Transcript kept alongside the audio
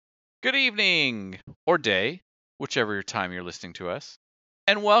Good evening or day, whichever time you're listening to us,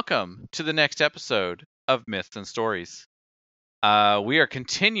 and welcome to the next episode of Myths and Stories. We are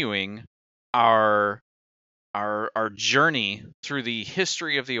continuing our our journey through the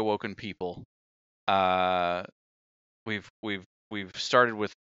history of the Awoken people. Uh, we've started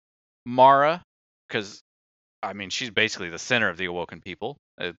with Mara, because she's basically the center of the Awoken people.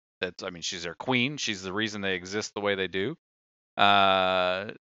 She's their queen. She's the reason they exist the way they do.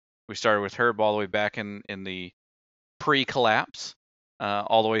 We started with her all the way back in the pre-collapse,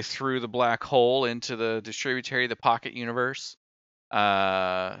 all the way through the black hole into the Distributary, the pocket universe,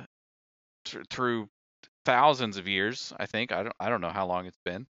 through thousands of years. I think I don't know how long it's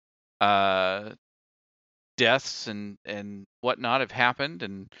been. Deaths and whatnot have happened,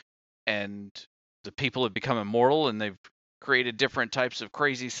 and the people have become immortal, and they've created different types of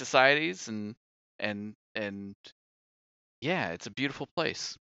crazy societies, and yeah, it's a beautiful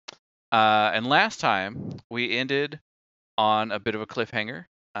place. And last time we ended on a bit of a cliffhanger.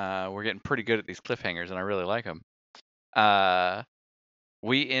 We're getting pretty good at these cliffhangers, and I really like them.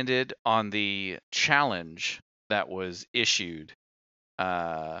 We ended on the challenge that was issued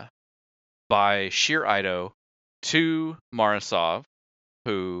by Sjur Eido to Mara Sov,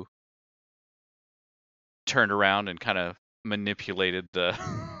 who turned around and kind of manipulated the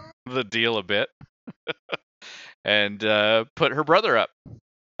the deal a bit, and put her brother up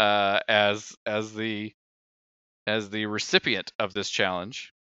as the recipient of this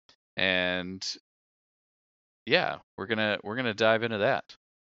challenge. And yeah, we're gonna dive into that,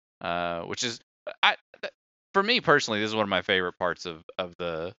 which is for me personally, this is one of my favorite parts of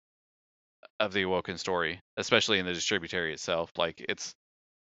the Awoken story, especially in the Distributary itself. Like it's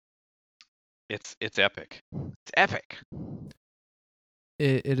epic. It's epic.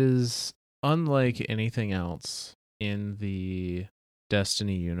 It is unlike anything else in the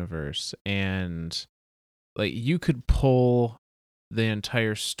Destiny universe, and like you could pull the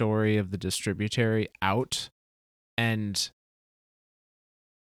entire story of the Distributary out and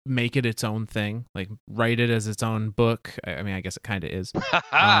make it its own thing, like write it as its own book. I mean, I guess it kind of is.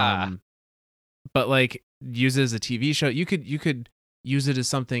 But like use it as a TV show. You could use it as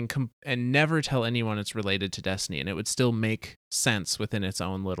something and never tell anyone it's related to Destiny, and it would still make sense within its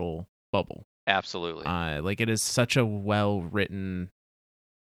own little bubble. Absolutely. Like it is such a well-written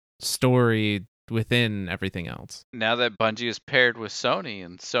story within everything else. Now that Bungie is paired with Sony,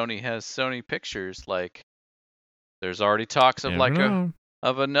 and Sony has Sony Pictures, like there's already talks of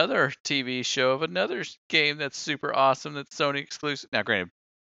of another TV show, of another game that's super awesome, that's Sony exclusive. Now, granted,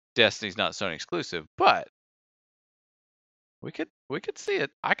 Destiny's not Sony exclusive, but we could see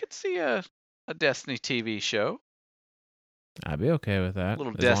it. I could see a Destiny TV show. I'd be okay with that,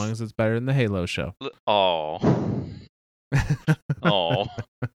 as long as it's better than the Halo show. Oh. Oh.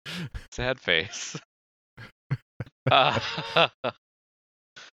 Sad face. Well,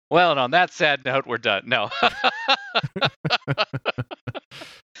 and on that sad note, we're done. No.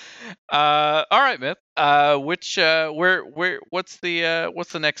 All right, Myth. What's the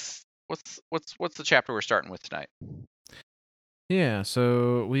chapter we're starting with tonight? Yeah,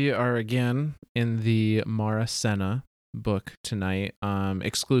 so we are again in the Mara Senna book tonight.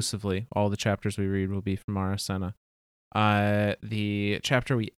 Exclusively, all the chapters we read will be from Mara Senna. The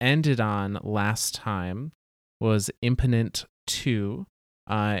chapter we ended on last time was Impotent 2.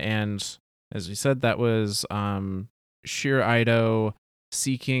 And as we said, that was Sjur Eido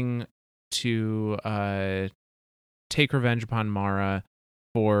seeking to take revenge upon Mara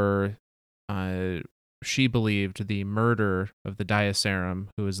for, she believed, the murder of the Diaserum,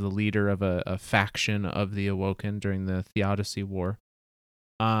 who was the leader of a faction of the Awoken during the Theodicy War.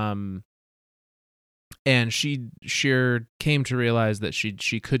 And Sjur came to realize that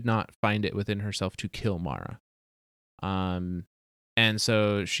she could not find it within herself to kill Mara. And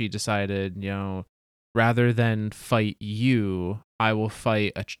so she decided, rather than fight you, I will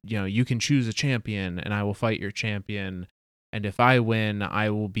fight, you can choose a champion, and I will fight your champion. And if I win,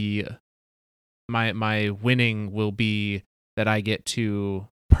 I will be, my winning will be that I get to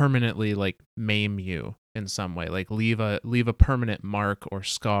permanently, like, maim you in some way, like leave a permanent mark or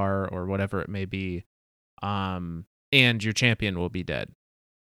scar or whatever it may be. And your champion will be dead.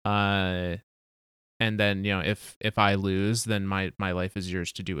 And then, if I lose, then my life is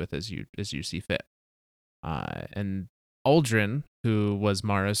yours to do with as you see fit. And Uldren, who was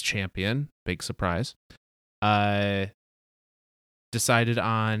Mara's champion, big surprise, decided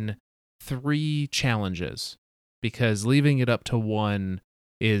on 3 challenges, because leaving it up to one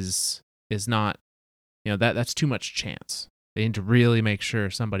is not, that's too much chance. They need to really make sure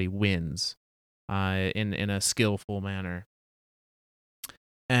somebody wins in a skillful manner.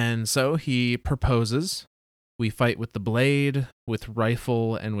 And so he proposes. We fight with the blade, with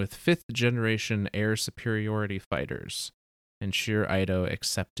rifle, and with 5th generation air superiority fighters. And Sjur Eido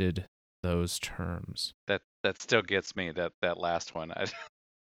accepted those terms. That still gets me, that last one.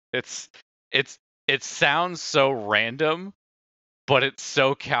 It's it sounds so random, but it's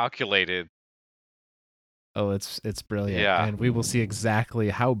so calculated. Oh, it's brilliant. Yeah. And we will see exactly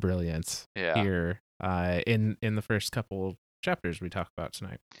how brilliant Yeah. here in the first couple of chapters we talk about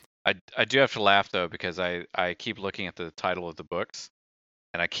tonight. I do have to laugh though, because I keep looking at the title of the books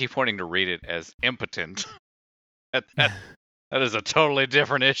and I keep wanting to read it as impotent. that is a totally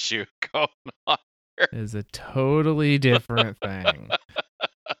different issue going on here. It is a totally different thing.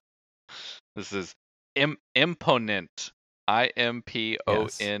 This is imponent.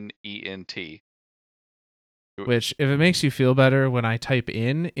 IMPONENT. Which, if it makes you feel better, when I type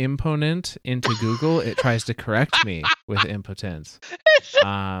in imponent into Google, it tries to correct me with impotence.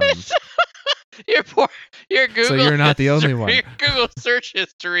 Your Google. So you're not the only one. Your Google search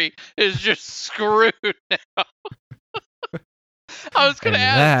history is just screwed now. I was going to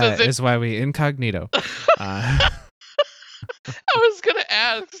ask. That is why we incognito. I was going to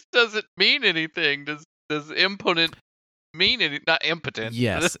ask, does it mean anything? Does imponent mean anything? Not impotent.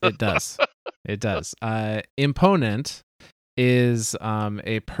 Yes, it does. It does. Imponent is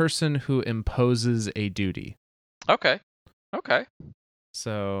a person who imposes a duty. Okay.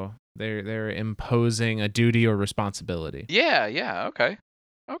 So they're imposing a duty or responsibility. Yeah. Okay.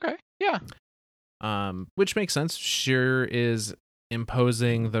 Yeah. Which makes sense. Sjur is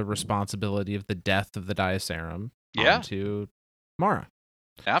imposing the responsibility of the death of the Diasarum onto Mara.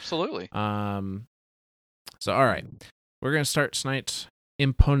 Absolutely. So all right, we're gonna start tonight.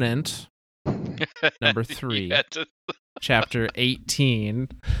 Imponent, number 3, chapter 18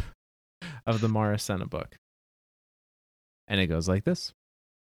 of the Mara Sov book, and it goes like this.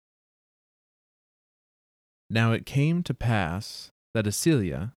 Now it came to pass that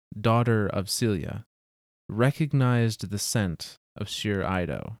Asilia, daughter of Celia, recognized the scent of Sjur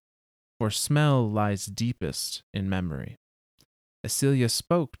Eido, for smell lies deepest in memory. Asilia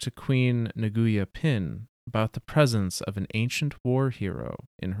spoke to Queen Naguya Pin about the presence of an ancient war hero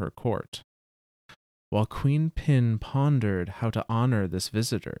in her court. While Queen Pin pondered how to honor this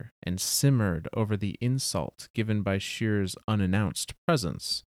visitor and simmered over the insult given by Sjur's unannounced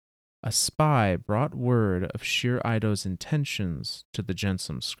presence, a spy brought word of Sjur Eido's intentions to the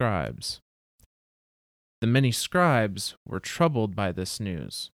Jensam scribes. The many scribes were troubled by this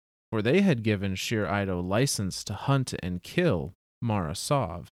news, for they had given Sjur Eido license to hunt and kill Mara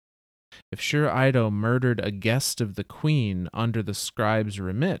Sov. If Sjur Eido murdered a guest of the queen under the scribes'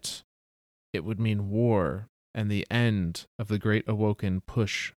 remit, it would mean war and the end of the great Awoken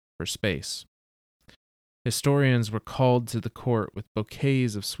push for space. Historians were called to the court with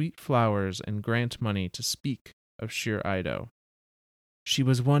bouquets of sweet flowers and grant money to speak of Sjur Eido. She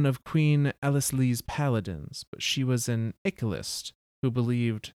was one of Queen Elislee's paladins, but she was an Ichilist who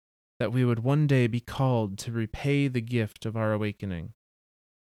believed that we would one day be called to repay the gift of our awakening.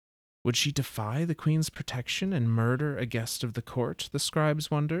 Would she defy the queen's protection and murder a guest of the court, the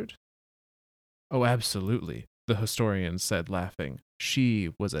scribes wondered? Oh, absolutely, the historians said, laughing.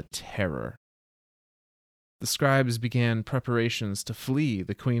 She was a terror. The scribes began preparations to flee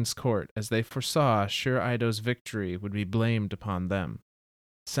the queen's court as they foresaw Sjur Eido's victory would be blamed upon them.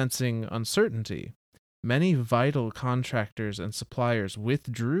 Sensing uncertainty, many vital contractors and suppliers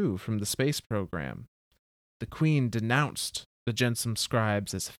withdrew from the space program. The queen denounced the Jensam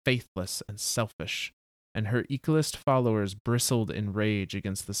scribes as faithless and selfish, and her Ichilist followers bristled in rage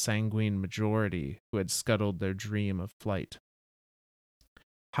against the sanguine majority who had scuttled their dream of flight.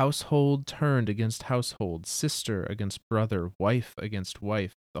 Household turned against household, sister against brother, wife against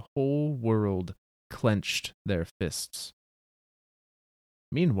wife. The whole world clenched their fists.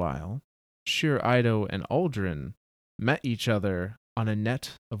 Meanwhile, Sjur Eido and Aldrin met each other on a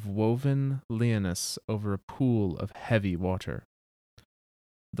net of woven lianas over a pool of heavy water.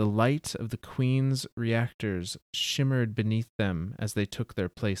 The light of the Queen's reactors shimmered beneath them as they took their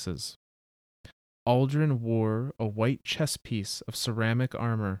places. Aldrin wore a white chestpiece of ceramic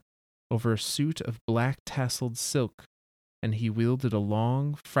armor over a suit of black tasseled silk, and he wielded a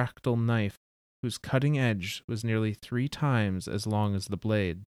long fractal knife whose cutting edge was nearly 3 times as long as the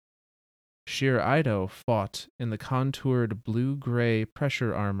blade. Sjur Eido fought in the contoured blue-gray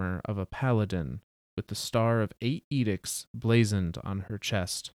pressure armor of a paladin, with the star of 8 edicts blazoned on her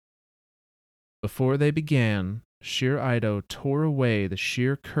chest. Before they began, Sjur Eido tore away the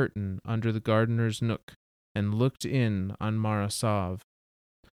sheer curtain under the gardener's nook and looked in on Mara Sov.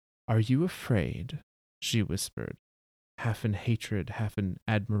 "Are you afraid?" she whispered. half in hatred, half in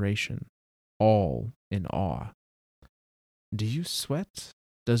admiration, all in awe. Do you sweat?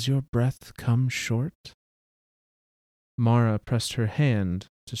 Does your breath come short? Mara pressed her hand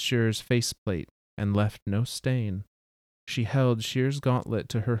to Sjur's faceplate and left no stain. She held Sjur's gauntlet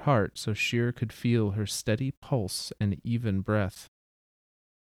to her heart so Sjur could feel her steady pulse and even breath.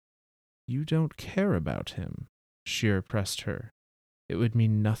 You don't care about him, Sjur pressed her. It would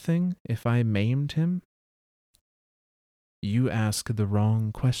mean nothing if I maimed him? You ask the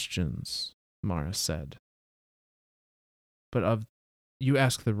wrong questions, Mara said. You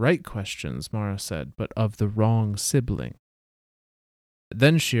ask the right questions, Mara said, but of the wrong sibling.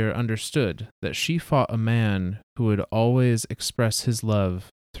 Then Sjur understood that she fought a man who would always express his love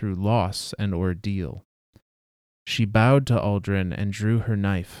through loss and ordeal. She bowed to Aldrin and drew her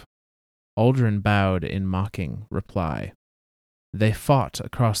knife. Aldrin bowed in mocking reply. They fought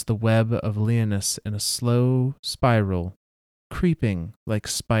across the web of Leonis in a slow spiral, creeping like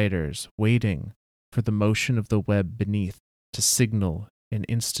spiders, waiting for the motion of the web beneath to signal an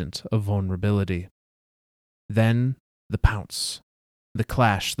instant of vulnerability. Then the pounce, the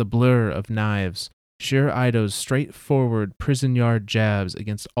clash, the blur of knives, Sjur Eido's straightforward prison yard jabs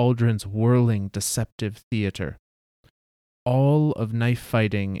against Aldrin's whirling, deceptive theater. All of knife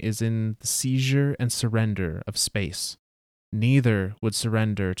fighting is in the seizure and surrender of space. Neither would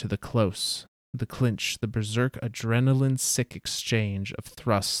surrender to the close, the clinch, the berserk adrenaline-sick exchange of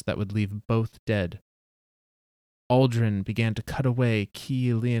thrusts that would leave both dead. Aldrin began to cut away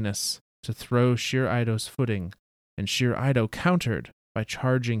Key Leonis to throw Sjur Eido's footing, and Sjur Eido countered by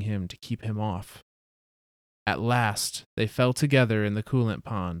charging him to keep him off. At last, they fell together in the coolant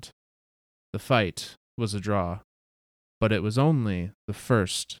pond. The fight was a draw, but it was only the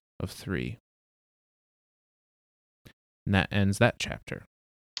first of 3. And that ends that chapter.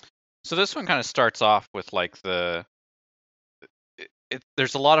 So this one kind of starts off with like there's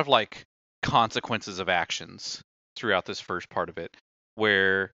a lot of like consequences of actions throughout this first part of it,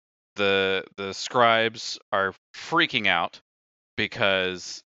 where the scribes are freaking out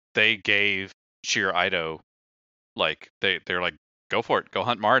because they gave Sjur Eido, like they're like, go for it, go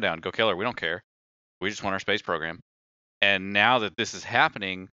hunt Mara down, go kill her, we don't care, we just want our space program. And now that this is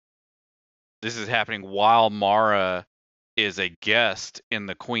happening while Mara is a guest in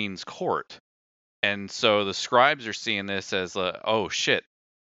the Queen's court. And so the scribes are seeing this as oh shit,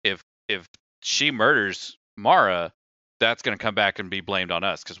 if she murders Mara, that's going to come back and be blamed on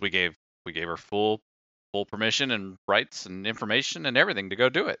us because we gave her full permission and rights and information and everything to go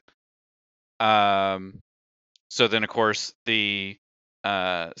do it. So then of course the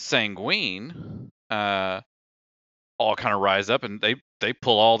Sanguine all kind of rise up and they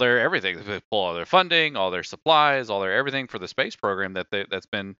pull all their everything. They pull all their funding, all their supplies, all their everything for the space program that's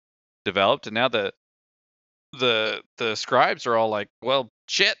been developed. And now the scribes are all like, well,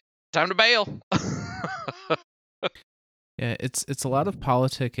 shit, time to bail. Yeah, it's a lot of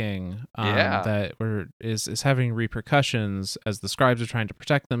politicking Yeah. that is having repercussions as the scribes are trying to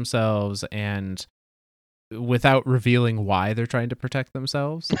protect themselves and without revealing why they're trying to protect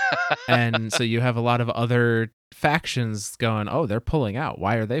themselves. And so you have a lot of other factions going, oh, they're pulling out.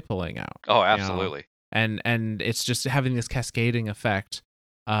 Why are they pulling out? Oh, absolutely. You know? And it's just having this cascading effect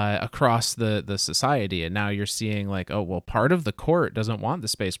across the society. And now you're seeing like, oh, well, part of the court doesn't want the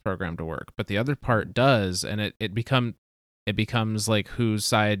space program to work, but the other part does. And it becomes like, whose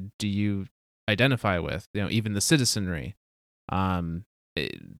side do you identify with? You know, even the citizenry.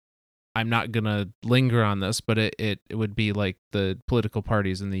 I'm not gonna linger on this, but it would be like the political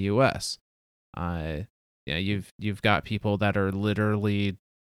parties in the U.S. You've got people that are literally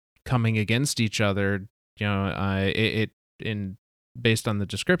coming against each other. You know, based on the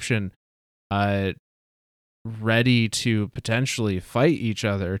description, ready to potentially fight each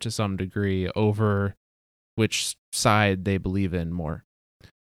other to some degree over which side they believe in more.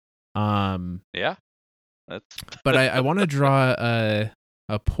 Yeah. But I want to draw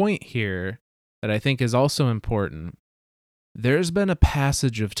a point here that I think is also important. There's been a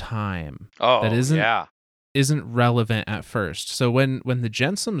passage of time that isn't relevant at first. So when the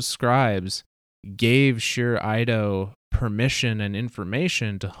Jensum scribes gave Sjur Eido permission and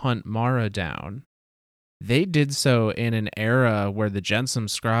information to hunt Mara down, they did so in an era where the Jensum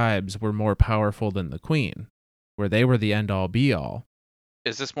scribes were more powerful than the Queen, where they were the end-all be-all.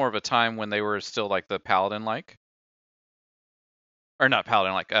 Is this more of a time when they were still like the paladin-like? Or not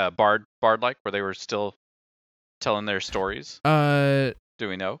paladin-like, bard-like, where they were still telling their stories? Do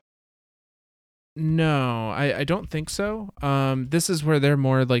we know? No, I don't think so. This is where they're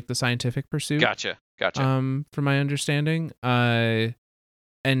more like the scientific pursuit. Gotcha. From my understanding.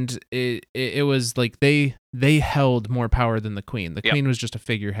 and it was like they held more power than the queen. The queen was just a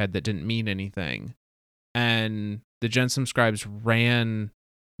figurehead that didn't mean anything, and the Gensum scribes ran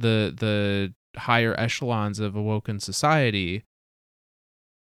the higher echelons of Awoken society,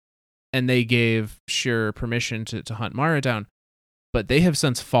 and they gave Sjur permission to hunt Mara down, but they have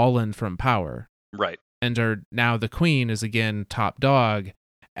since fallen from power, right? And are now the queen is again top dog,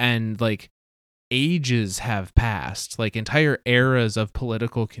 and like ages have passed, like entire eras of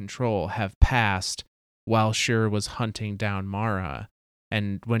political control have passed while Sjur was hunting down Mara,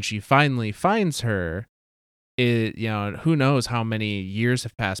 and when she finally finds her, who knows how many years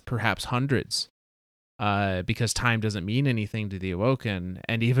have passed, perhaps hundreds, because time doesn't mean anything to the Awoken,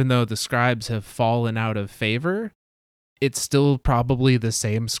 and even though the scribes have fallen out of favor, it's still probably the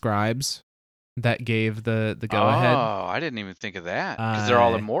same scribes that gave the go-ahead. Oh, I didn't even think of that, because they're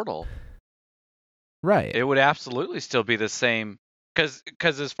all immortal. Right. It would absolutely still be the same, because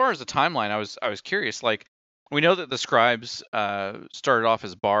as far as the timeline, I was curious. Like, we know that the scribes started off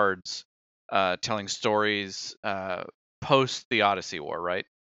as bards, telling stories post the Odyssey War, right?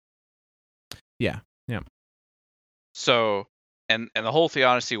 Yeah. So, and the whole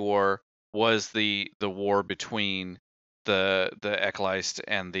Theodicy War was the war between the Ekleist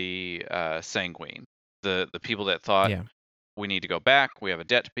and the Sanguine, the people that thought we need to go back, we have a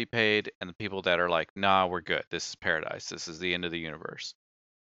debt to be paid, and the people that are like, nah, we're good. This is paradise. This is the end of the universe.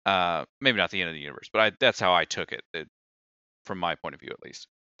 Maybe not the end of the universe, but that's how I took it, from my point of view, at least.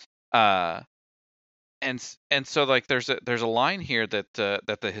 And so like there's a line here that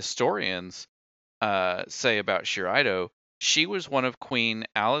the historians say about Sjur Eido. She was one of Queen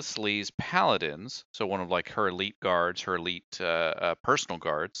Alice Lee's paladins, so one of like her elite guards, her elite personal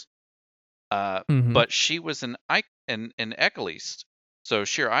guards. But she was an Ekleist, so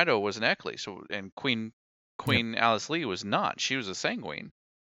Sjur Eido was an Ekleist, so, and Queen Alice Lee was not. She was a Sanguine.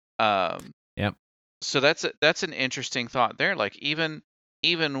 So that's an interesting thought there. Like even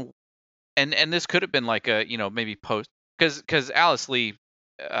and this could have been like a maybe post, because Alice Lee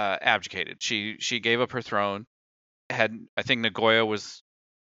abdicated. She gave up her throne. I think Nagoya was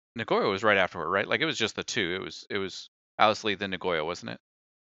right after her, right? Like it was just the two. It was Alice Lee then Nagoya, wasn't it?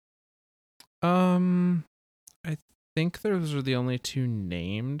 I think those are the only two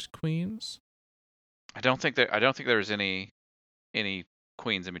named queens. I don't think there was any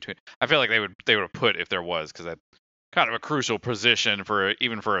queens in between. I feel like they would have put if there was, because that's kind of a crucial position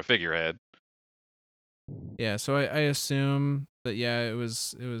even for a figurehead. Yeah, so I assume that it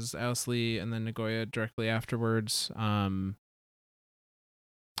was Alice Lee and then Nagoya directly afterwards. And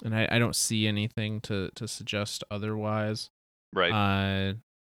I don't see anything to suggest otherwise. Right.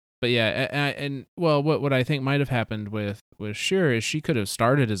 But yeah, and well, what I think might have happened with Sjur is she could have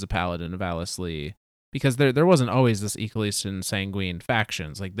started as a paladin of Alice Lee, because there wasn't always this Ekleist and Sanguine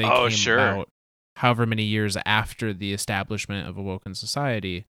factions. Like they came out however many years after the establishment of Awoken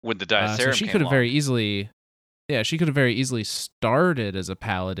society. With the Diacerum so she could have very easily. Yeah, she could have very easily started as a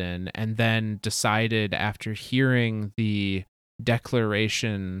paladin and then decided, after hearing the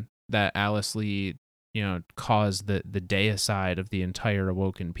declaration that Alice Lee, caused the deicide of the entire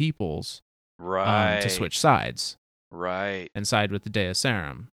Awoken peoples, to switch sides, right, and side with the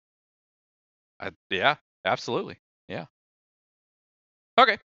Diacerum. Yeah, absolutely, yeah.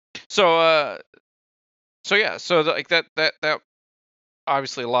 Okay, so like that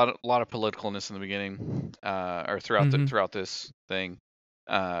obviously a lot of politicalness in the beginning, or throughout this thing,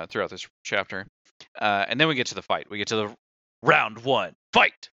 throughout this chapter, and then we get to the fight. We get to the round one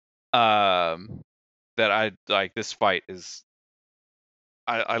fight. That I like. This fight is.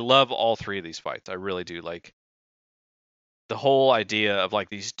 I love all three of these fights. I really do. Like the whole idea of like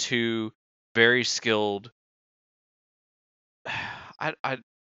these two very skilled.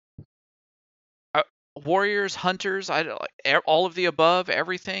 Warriors, hunters, all of the above,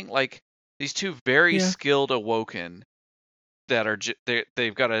 everything. Like these two very skilled Awoken that are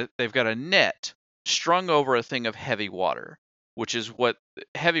they've got a net strung over a thing of heavy water, which is what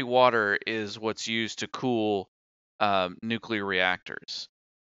heavy water is, what's used to cool nuclear reactors.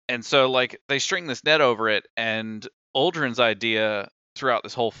 And so like they string this net over it, and Uldren's idea throughout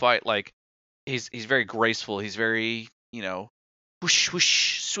this whole fight, like he's very graceful, he's very whoosh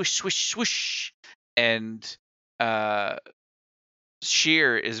whoosh swish swish swoosh. And Sjur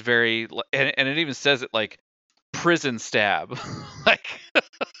is very, and it even says it like prison stab, like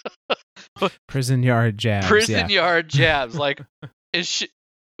prison yard jabs. Yard jabs. Like,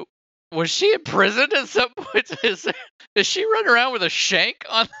 was she in prison at some point? Does she run around with a shank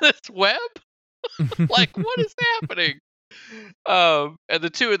on this web? Like, what is happening? And the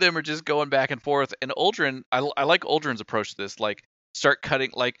two of them are just going back and forth. And Uldren, I like Uldren's approach to this. Like, start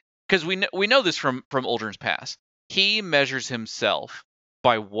cutting, like, because we know this from Uldren's past. He measures himself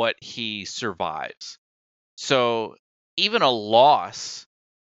by what he survives. So even a loss,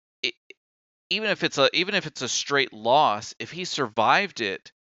 even if it's a straight loss, if he survived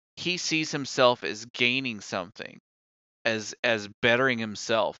it, he sees himself as gaining something, as bettering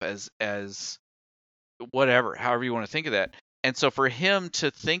himself, as whatever, however you want to think of that. And so for him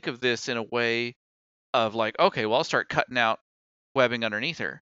to think of this in a way of like, okay, well, I'll start cutting out webbing underneath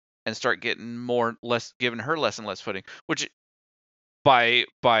her and start giving her less and less footing, which by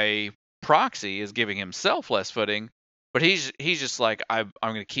proxy is giving himself less footing. But he's just like, I'm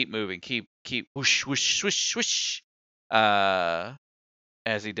going to keep moving, keep whoosh whoosh whoosh whoosh,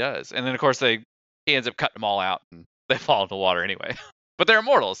 as he does. And then of course he ends up cutting them all out, and they fall in the water anyway. But they're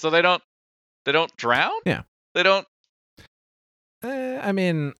immortal, so they don't drown. Yeah, they don't. I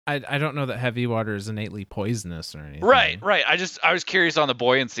mean, I don't know that heavy water is innately poisonous or anything. Right. I was curious on the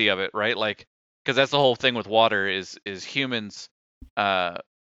buoyancy of it, right? Like, because that's the whole thing with water is humans.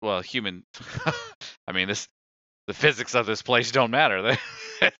 Human. I mean, the physics of this place don't matter.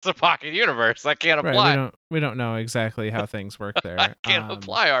 It's a pocket universe. I can't apply. Right, we don't know exactly how things work there. I can't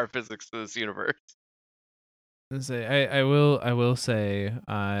apply our physics to this universe. I will say,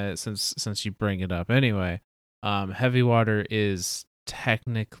 since you bring it up anyway, heavy water is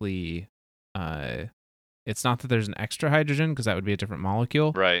technically, it's not that there's an extra hydrogen, because that would be a different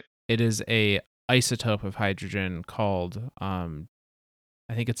molecule. Right. It is a isotope of hydrogen called,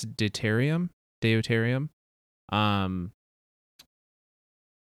 I think it's deuterium.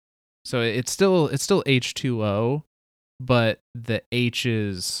 So it's still H2O, but the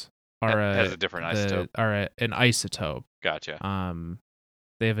H's has a different isotope. An isotope. Gotcha.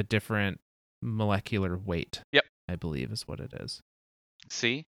 They have a different molecular weight. Yep. I believe is what it is.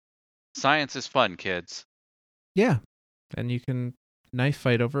 See? Science is fun, kids. Yeah. And you can knife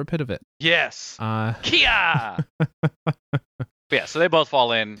fight over a pit of it. Yes. Kia! Yeah, so they both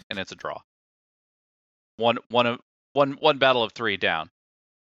fall in, and it's a draw. One battle of 3 down.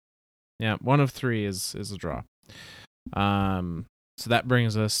 Yeah, 1 of 3 is a draw. So that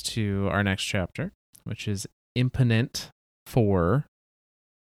brings us to our next chapter, which is Imponent 4.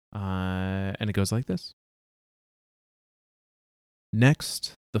 And it goes like this.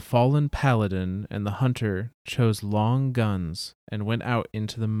 Next, the fallen paladin and the hunter chose long guns and went out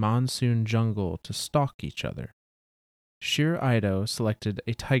into the monsoon jungle to stalk each other. Sjur Eido selected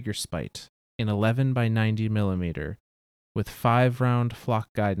a tiger spite in 11 by 90 millimeter with 5-round flock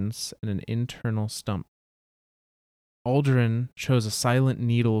guidance and an internal stump. Uldren chose a silent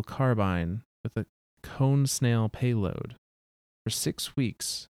needle carbine with a cone snail payload. For 6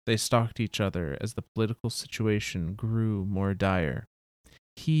 weeks, they stalked each other as the political situation grew more dire.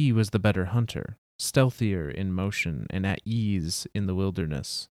 He was the better hunter, stealthier in motion and at ease in the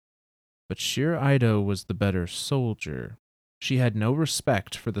wilderness. But Sjur Eido was the better soldier. She had no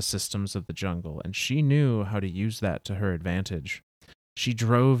respect for the systems of the jungle, and she knew how to use that to her advantage. She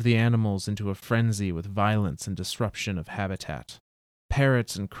drove the animals into a frenzy with violence and disruption of habitat.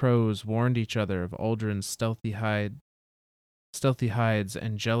 Parrots and crows warned each other of Uldren's stealthy hides,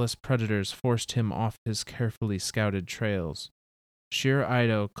 and jealous predators forced him off his carefully scouted trails. Sjur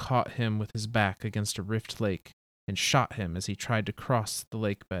Eido caught him with his back against a rift lake and shot him as he tried to cross the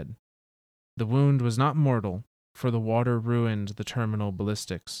lake bed. The wound was not mortal, for the water ruined the terminal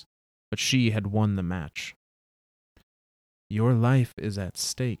ballistics, but she had won the match. Your life is at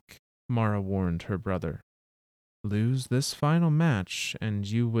stake, Mara warned her brother. Lose this final match, and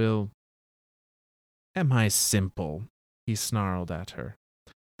you will... Am I simple? He snarled at her.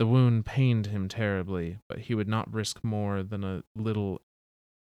 The wound pained him terribly, but he would not risk more than a little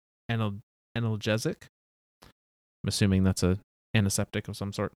analgesic. I'm assuming that's an antiseptic of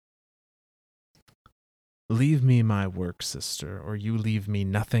some sort. Leave me my work, sister, or you leave me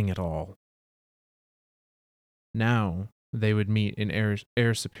nothing at all. Now they would meet in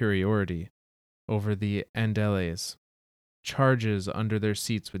air superiority over the Andeles. Charges under their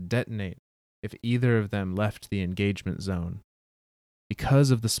seats would detonate if either of them left the engagement zone.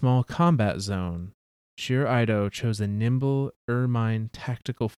 Because of the small combat zone, Sjur Eido chose a nimble, ermine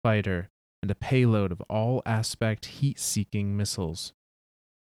tactical fighter and a payload of all-aspect heat-seeking missiles.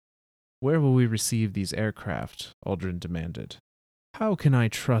 Where will we receive these aircraft? Uldren demanded. How can I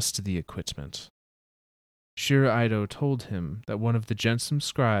trust the equipment? Sjur Eido told him that one of the Jensum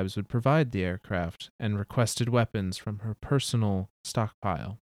scribes would provide the aircraft and requested weapons from her personal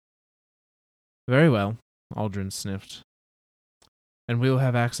stockpile. Very well, Uldren sniffed. And we will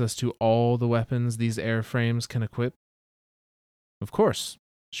have access to all the weapons these airframes can equip? Of course,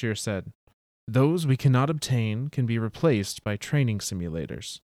 Sjur said. Those we cannot obtain can be replaced by training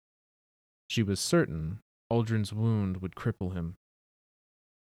simulators. She was certain Aldrin's wound would cripple him.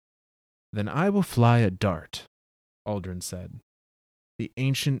 Then I will fly a dart, Aldrin said. The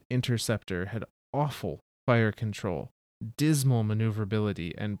ancient interceptor had awful fire control, dismal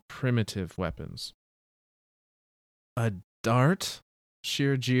maneuverability, and primitive weapons. A dart?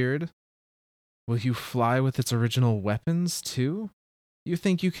 Sjur jeered. Will you fly with its original weapons, too? You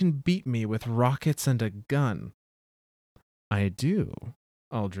think you can beat me with rockets and a gun? I do,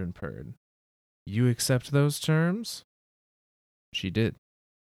 Aldrin purred. You accept those terms? She did.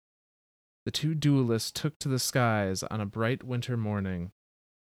 The two duelists took to the skies on a bright winter morning.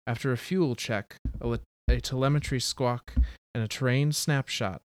 After a fuel check, a telemetry squawk, and a terrain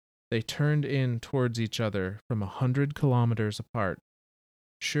snapshot, they turned in towards each other from 100 kilometers apart.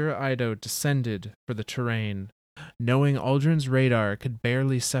 Sjur Eido descended for the terrain, knowing Aldrin's radar could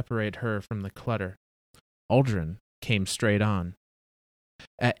barely separate her from the clutter. Aldrin came straight on.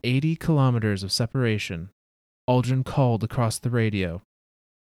 At 80 kilometers of separation, Aldrin called across the radio.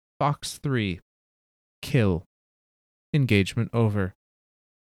 Pt.3, kill. Engagement over.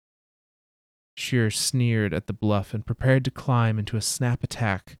 Sjur sneered at the bluff and prepared to climb into a snap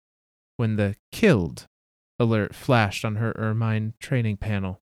attack when the killed alert flashed on her ermine training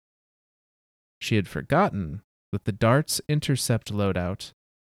panel. She had forgotten that the Dart's intercept loadout,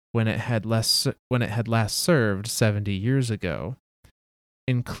 when it had last served 70 years ago,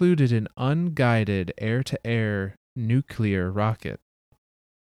 included an unguided air-to-air nuclear rocket.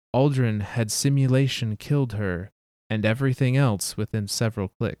 Aldrin had simulation killed her and everything else within several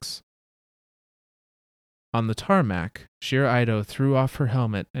clicks. On the tarmac, Sjur Eido threw off her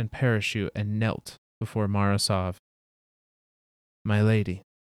helmet and parachute and knelt before Mara Sov. My lady,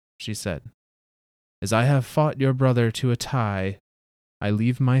 she said, as I have fought your brother to a tie, I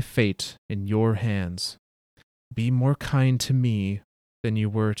leave my fate in your hands. Be more kind to me than you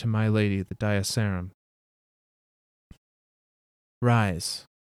were to my lady, the Diasarum. Rise,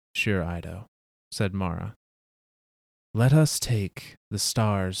 Sjur Eido, said Mara. Let us take the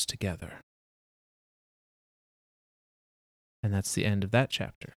stars together. And that's the end of that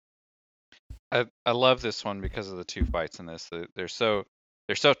chapter. I love this one because of the two fights in this. They're so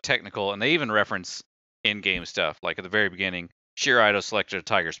technical, and they even reference in-game stuff. Like at the very beginning, Sjur Eido selected a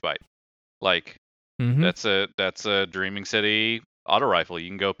tiger spite. Like that's a Dreaming City auto rifle you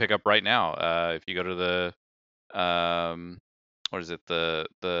can go pick up right now. If you go to the what is it,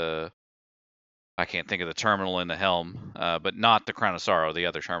 the I can't think of the terminal in the helm, but not the Crown of Sorrow, the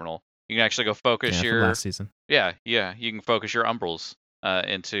other terminal. You can actually go focus your from last season. Yeah, you can focus your umbrals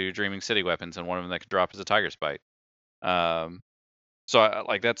into Dreaming City weapons, and one of them that can drop is a tiger spite. So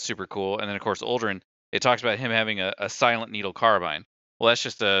like that's super cool. And then of course Aldrin, it talks about him having a silent needle carbine. Well, that's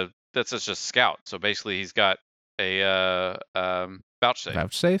just a scout. So basically he's got a vouchsafe.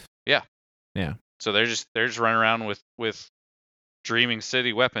 Vouchsafe? Yeah. Yeah. So they're just running around with Dreaming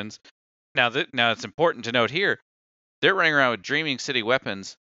City weapons. Now it's important to note here, they're running around with Dreaming City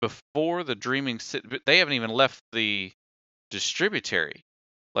weapons before the Dreaming City. They haven't even left the Distributary.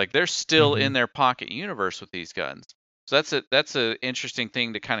 Like they're still in their pocket universe with these guns. So that's a interesting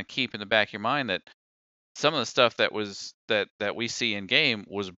thing to kind of keep in the back of your mind, that some of the stuff that we see in game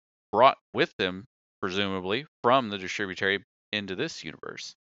was brought with them, presumably from the Distributary into this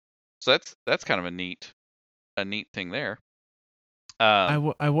universe. So that's kind of a neat thing there.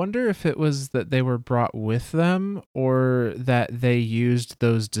 I wonder if it was that they were brought with them, or that they used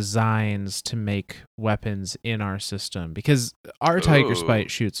those designs to make weapons in our system, because our Tiger Spite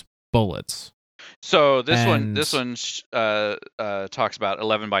shoots bullets. So this one talks about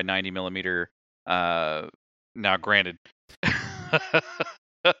 11 by 90 millimeter. Now, granted,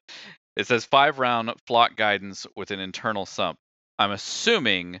 it says 5-round flock guidance with an internal sump. I'm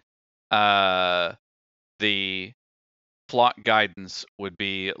assuming the flock guidance would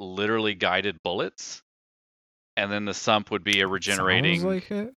be literally guided bullets, and then the sump would be a regenerating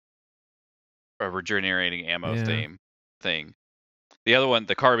ammo thing. The other one,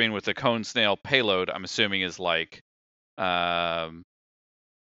 the carbine with the cone snail payload, I'm assuming is like armor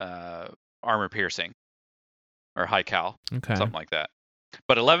piercing or high cal, something like that.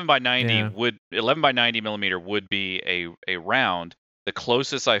 But 11 by 90 millimeter would be a round. The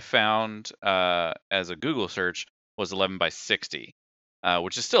closest I found as a Google search was 11 by 60,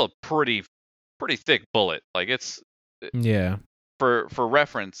 which is still a pretty thick bullet. Like it's for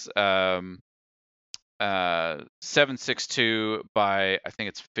reference, 7.62 by I think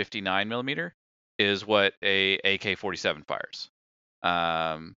it's 59 millimeter is what a AK-47 fires.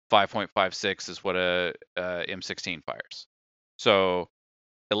 5.56 is what a M16 fires. So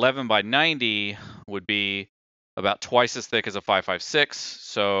 11 by 90 would be about twice as thick as a 5.56,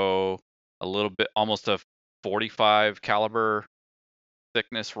 so a little bit, almost a 45 caliber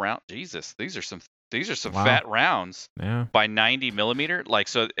thickness round. Jesus, these are some Wow. fat rounds. Yeah. By 90 millimeter. Like,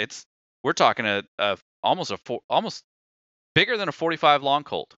 so we're talking almost bigger than a 45 long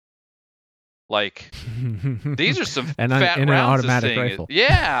Colt. Like, these are some and fat in rounds. An automatic rifle.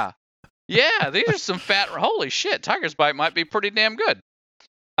 Yeah, these are some fat. Holy shit, Tiger's Bite might be pretty damn good.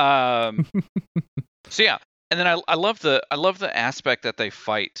 So yeah, and then I love the aspect that they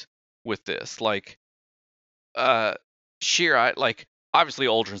fight with this. Like, Sjur, like, obviously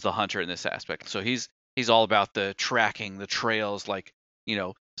Uldren's the hunter in this aspect, so he's all about the tracking, the trails, like, you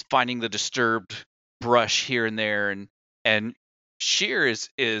know, finding the disturbed brush here and there, and Sjur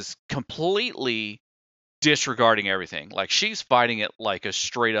is completely disregarding everything. Like, she's fighting it like a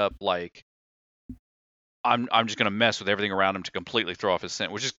straight up, like, I'm just gonna mess with everything around him to completely throw off his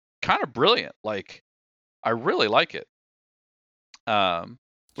scent, which is kind of brilliant. Like, I really like it.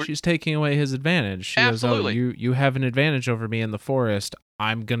 She's taking away his advantage. She absolutely. goes, "Oh, you have an advantage over me in the forest.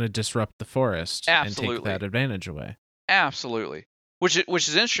 I'm gonna disrupt the forest and take that advantage away." Absolutely. Which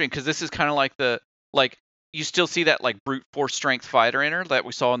is interesting, because this is kind of like you still see that, like, brute force strength fighter in her that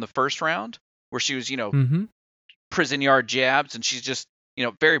we saw in the first round, where she was, you know, prison yard jabs, and she's just, you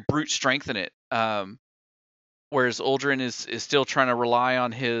know, very brute strength in it. Whereas Uldren is still trying to rely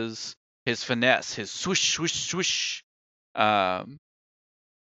on his finesse, his swoosh swoosh swoosh. That's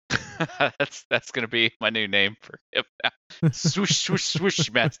gonna be my new name for him now. Swoosh swoosh swoosh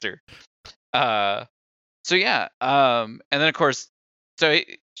master. So yeah, and then of course,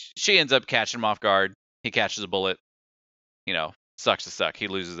 she ends up catching him off guard. He catches a bullet. You know, sucks to suck. He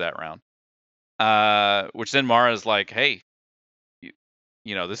loses that round. Which then Mara's like, hey,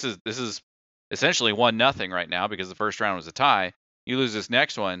 you know, this is essentially 1-0 right now, because the first round was a tie. You lose this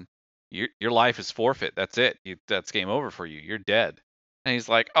next one, your life is forfeit. That's it. That's game over for you. You're dead. And he's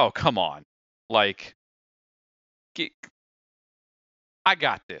like, oh, come on. Like, I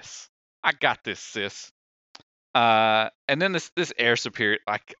got this. I got this, sis. And then this air superior,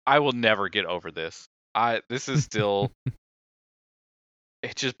 like, I will never get over this. This is still,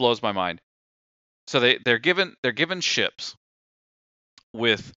 it just blows my mind. So they're given ships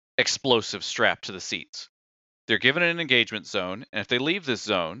with explosives strapped to the seats. They're given an engagement zone, and if they leave this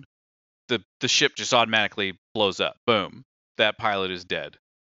zone, the ship just automatically blows up. Boom. That pilot is dead.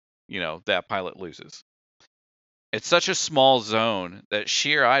 You know, that pilot loses. It's such a small zone that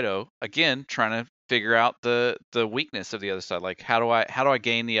Sjur Eido, again, trying to figure out the weakness of the other side. Like, how do I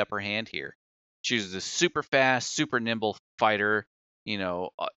gain the upper hand here? Chooses a super fast, super nimble fighter, you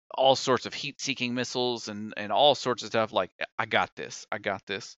know, all sorts of heat-seeking missiles and all sorts of stuff. Like, I got this.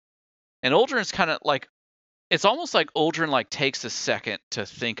 And Uldren's kind of like, it's almost like Uldren, like, takes a second to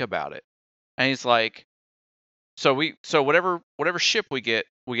think about it. And he's like, so whatever ship we get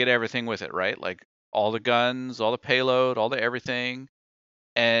everything with it, right? Like, all the guns, all the payload, all the everything.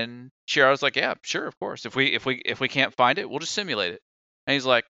 And Sjur's like, yeah, sure, of course. If we can't find it, we'll just simulate it. And he's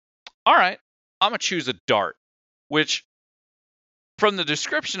like, all right, I'm gonna choose a dart. Which, from the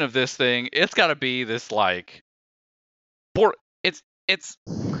description of this thing, it's got to be this, like, it's.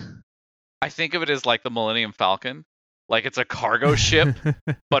 I think of it as like the Millennium Falcon, like it's a cargo ship,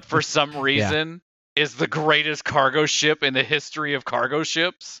 but for some reason is the greatest cargo ship in the history of cargo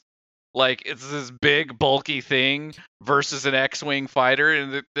ships. Like, it's this big, bulky thing versus an X-Wing fighter,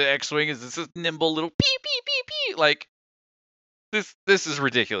 and the X-Wing is this nimble little pee, pee, pee, pee. Like, this is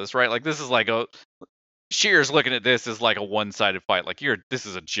ridiculous, right? Like, this is like Sjur's looking at this as like a one-sided fight. Like, this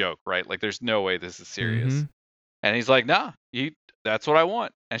is a joke, right? Like, there's no way this is serious. Mm-hmm. And he's like, nah, that's what I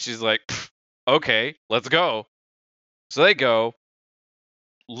want. And she's like, okay, let's go. So they go.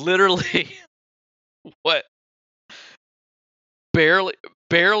 Literally, what?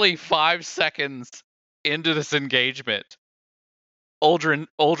 Barely 5 seconds into this engagement, Uldren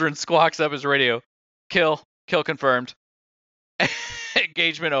squawks up his radio, kill confirmed.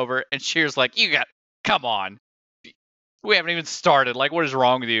 Engagement over, and Sjur's like, come on. We haven't even started. Like, what is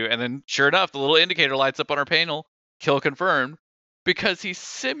wrong with you? And then, sure enough, the little indicator lights up on our panel, kill confirmed, because he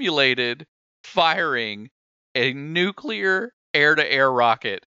simulated firing a nuclear air-to-air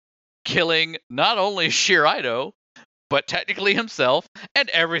rocket, killing not only Sjur Eido, but technically himself and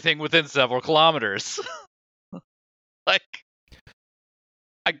everything within several kilometers. Like,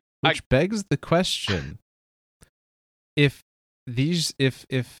 which begs the question: if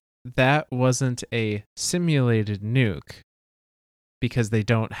that wasn't a simulated nuke, because they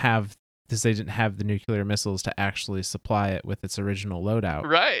didn't have the nuclear missiles to actually supply it with its original loadout,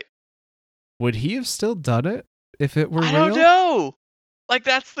 right? Would he have still done it if it were real? I don't know. Like,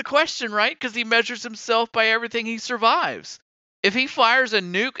 that's the question, right? Because he measures himself by everything he survives. If he fires a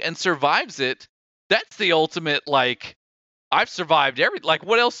nuke and survives it, that's the ultimate, like, I've survived like,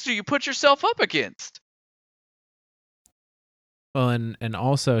 what else do you put yourself up against? Well, and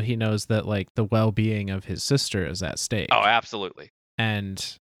also he knows that like the well-being of his sister is at stake. Oh, absolutely. And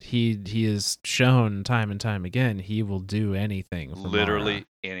he is shown time and time again he will do anything for Literally Mara.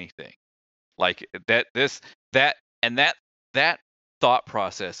 anything. Like that thought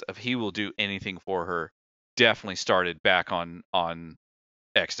process of he will do anything for her definitely started back on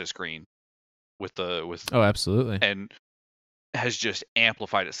Exodus Green with Oh, absolutely. and has just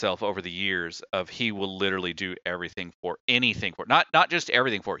amplified itself over the years of he will literally do anything for not just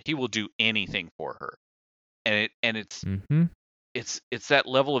everything for her, he will do anything for her. And it's that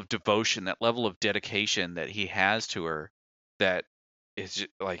level of devotion, that level of dedication that he has to her that is just,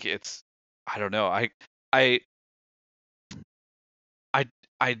 like, it's, I don't know. I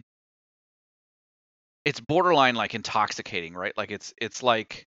I it's borderline like intoxicating, right? Like it's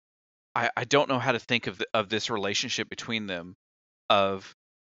like I don't know how to think of this relationship between them of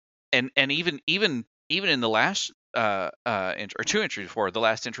and even in the last or two entries before the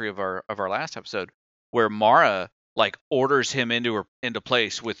last entry of our last episode where Mara like orders him into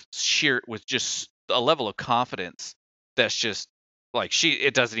place with just a level of confidence that's just like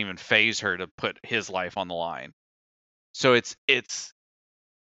it doesn't even faze her to put his life on the line. So it's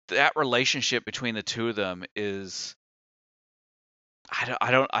that relationship between the two of them is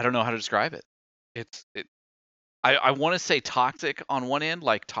I don't know how to describe it. I want to say toxic on one end,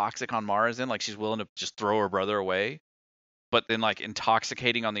 like toxic on Mara's end, like she's willing to just throw her brother away, but then like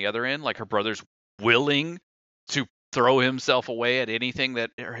intoxicating on the other end, like her brother's willing to throw himself away at anything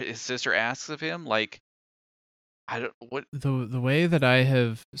that his sister asks of him. Like, I don't what The way that I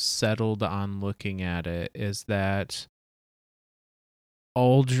have settled on looking at it is that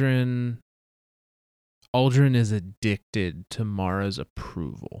Aldrin is addicted to Mara's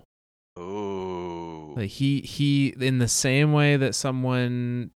approval. Oh, Like he in the same way that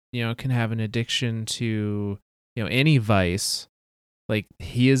someone, can have an addiction to, any vice, like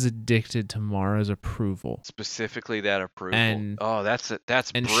he is addicted to Mara's approval. specifically that approval. And that's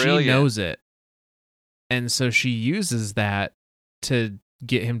and brilliant. she knows it. And so she uses that to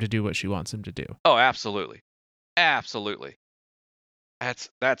get him to do what she wants him to do. Oh, absolutely. Absolutely. That's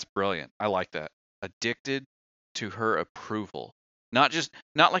brilliant. I like that. Addicted to her approval. Not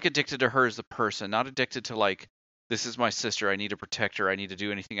like addicted to her as a person, not addicted to like, this is my sister, I need to protect her, I need to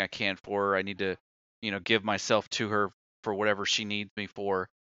do anything I can for her, I need to, give myself to her for whatever she needs me for,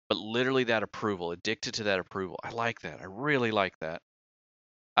 but literally that approval, addicted to that approval. I like that. I really like that.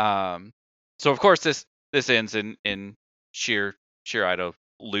 So of course this ends in Sjur Eido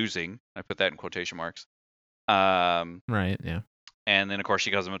losing. I put that in quotation marks. Right, yeah. And then of course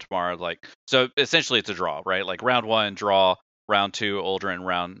she goes into tomorrow, like, so essentially it's a draw, right? Like round 1 draw, round 2 Aldrin,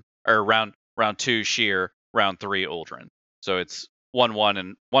 round 2 Sjur, round 3 Aldrin. So it's 1-1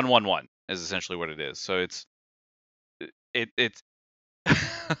 and 1-1-1 is essentially what it is. So it's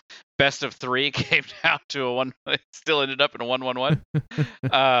best of 3 came down to a 1. It still ended up in a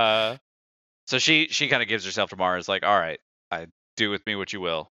 1-1-1. So she kind of gives herself to Mara. It's like, all right, I do with me what you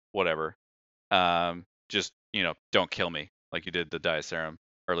will, whatever. Just don't kill me like you did the Diaserum,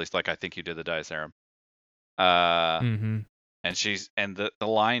 or at least like I think you did the Diaserum. And the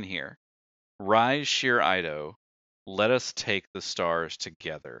line here, rise, Sjur Eido, let us take the stars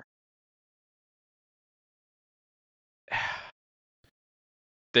together.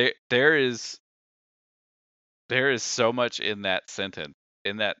 There is so much in that sentence,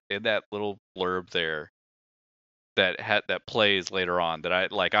 in that little blurb there, that plays later on,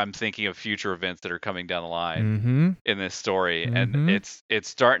 that I'm thinking of future events that are coming down the line in this story, and it's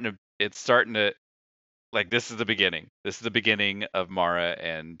starting to like, this is the beginning. This is the beginning of Mara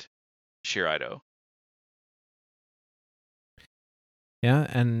and Sjur Eido. Yeah,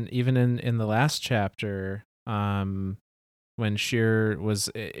 and even in the last chapter, when Sjur was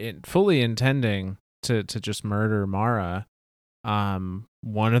fully intending to just murder Mara,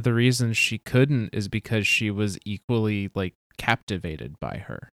 one of the reasons she couldn't is because she was equally like captivated by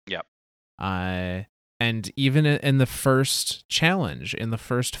her. Yep. And even in the first challenge, in the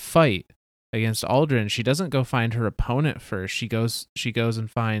first fight against Aldrin, she doesn't go find her opponent first. She goes and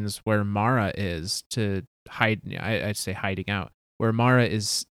finds where Mara is to hide. I'd say hiding out, where Mara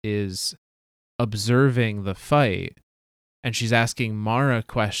is observing the fight, and she's asking Mara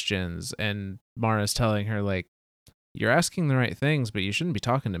questions, and Mara's telling her like, you're asking the right things, but you shouldn't be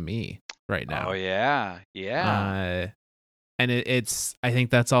talking to me right now. Oh yeah. And it's I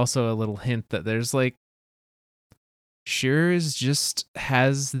think that's also a little hint that there's like Sjur just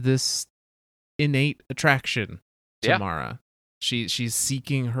has this innate attraction to Yeah. Mara. She's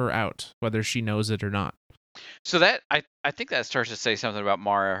seeking her out, whether she knows it or not. So that I think that starts to say something about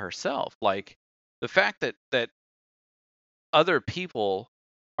Mara herself, like the fact that other people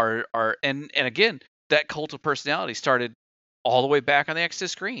are and again, that cult of personality started all the way back on the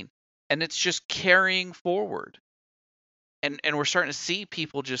Exodus screen, and it's just carrying forward, and we're starting to see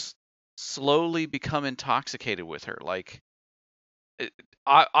people just slowly become intoxicated with her. Like,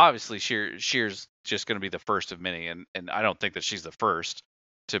 obviously, Sheer's just going to be the first of many, and I don't think that she's the first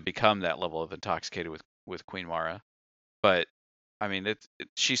to become that level of intoxicated with Queen Mara. But I mean,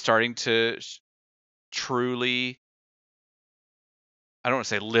 she's starting to truly, I don't want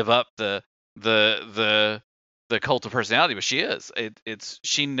to say live up the cult of personality, but she is.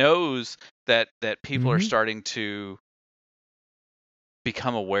 She knows that people are starting to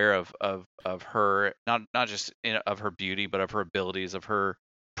become aware of her, not just of her beauty, but of her abilities, of her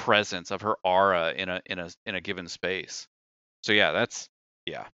presence, of her aura in a given space. So yeah, that's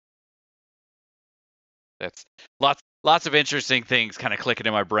lots of interesting things kind of clicking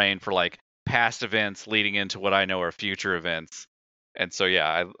in my brain for like past events leading into what I know are future events. And so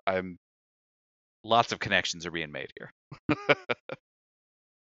yeah, I'm lots of connections are being made here.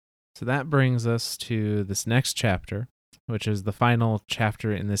 So that brings us to this next chapter, which is the final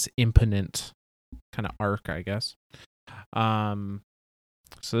chapter in this impotent kind of arc, I guess.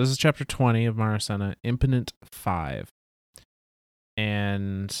 So this is chapter 20 of Mara Sov, Impotent 5.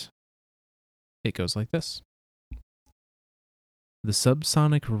 And it goes like this. The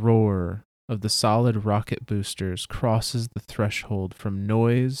subsonic roar of the solid rocket boosters crosses the threshold from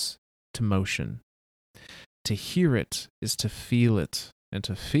noise to motion. To hear it is to feel it, and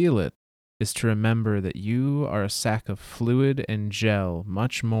to feel it is to remember that you are a sack of fluid and gel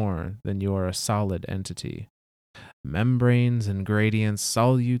much more than you are a solid entity. Membranes and gradients,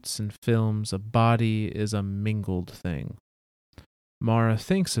 solutes and films, a body is a mingled thing. Mara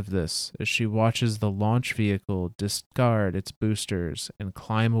thinks of this as she watches the launch vehicle discard its boosters and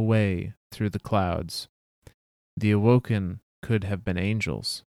climb away through the clouds. The Awoken could have been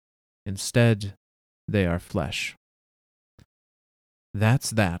angels. Instead, they are flesh.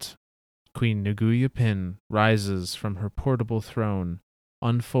 That's that. Queen Naguya Pin rises from her portable throne,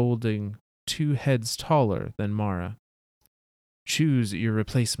 unfolding 2 heads taller than Mara. Choose your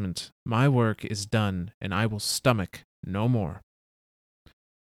replacement. My work is done, and I will stomach no more.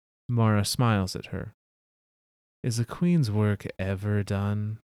 Mara smiles at her. Is a queen's work ever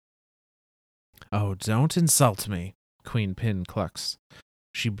done? Oh, don't insult me, Queen Pin clucks.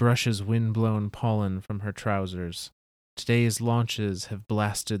 She brushes wind-blown pollen from her trousers. Today's launches have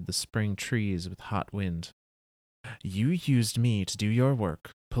blasted the spring trees with hot wind. You used me to do your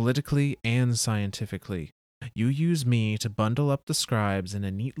work, politically and scientifically. You used me to bundle up the scribes in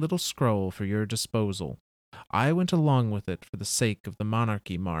a neat little scroll for your disposal. I went along with it for the sake of the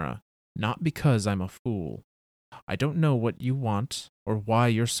monarchy, Mara, not because I'm a fool. I don't know what you want, or why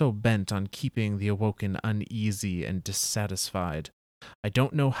you're so bent on keeping the Awoken uneasy and dissatisfied. I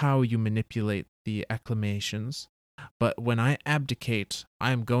don't know how you manipulate the acclamations, but when I abdicate,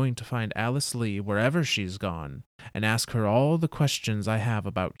 I am going to find Alice Lee wherever she's gone, and ask her all the questions I have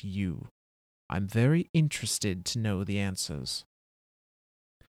about you. I'm very interested to know the answers.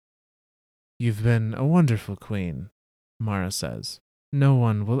 You've been a wonderful queen, Mara says. No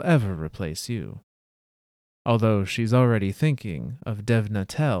one will ever replace you. Although she's already thinking of Devna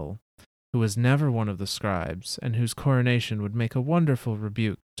Tel, who was never one of the scribes and whose coronation would make a wonderful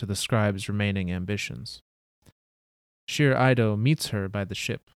rebuke to the scribes' remaining ambitions. Sjur Eido meets her by the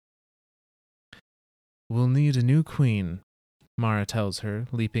ship. We'll need a new queen, Mara tells her,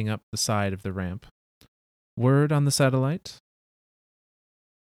 leaping up the side of the ramp. Word on the satellite?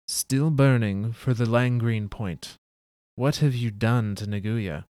 Still burning for the Langreen Point. What have you done to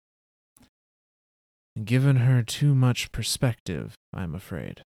Naguya? Given her too much perspective, I'm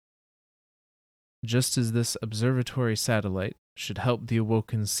afraid. Just as this observatory satellite should help the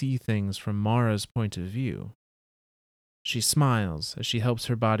Awoken see things from Mara's point of view. She smiles as she helps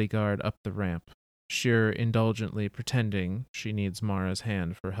her bodyguard up the ramp, Sjur indulgently pretending she needs Mara's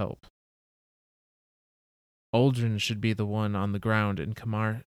hand for help. Aldrin should be the one on the ground in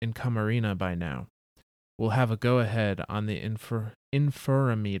Camarina by now. We'll have a go-ahead on the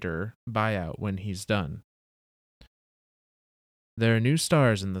Inferimeter buyout when he's done. There are new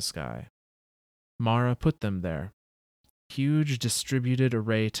stars in the sky. Mara put them there. Huge distributed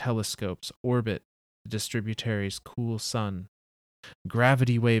array telescopes orbit the Distributary's cool sun.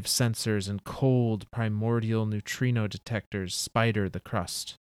 Gravity wave sensors and cold primordial neutrino detectors spider the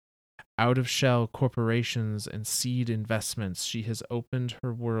crust. Out of shell corporations and seed investments, she has opened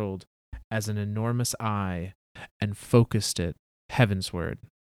her world as an enormous eye and focused it heavensward.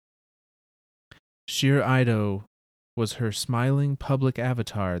 Sjur Eido was her smiling public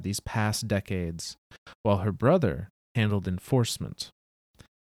avatar these past decades, while her brother handled enforcement.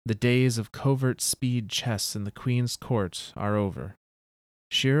 The days of covert speed chess in the Queen's court are over.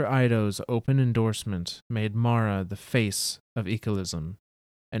 Sjur Eido's open endorsement made Mara the face of ecalism,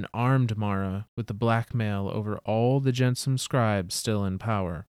 and armed Mara with the blackmail over all the Jensum scribes still in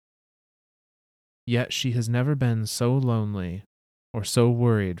power. Yet she has never been so lonely or so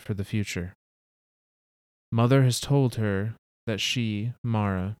worried for the future. Mother has told her that she,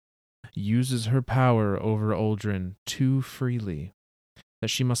 Mara, uses her power over Uldren too freely, that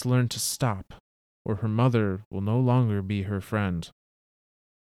she must learn to stop, or her mother will no longer be her friend.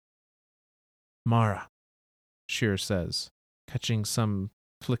 Mara, Sjur says, catching some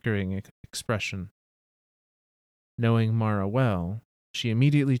flickering expression. Knowing Mara well, she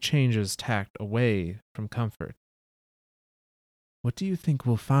immediately changes tact away from comfort. What do you think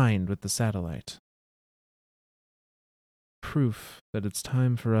we'll find with the satellite? Proof that it's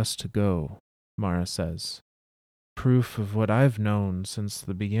time for us to go, Mara says. Proof of what I've known since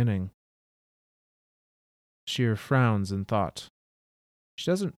the beginning. Sjur frowns in thought. She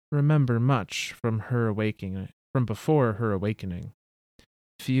doesn't remember much from before her awakening.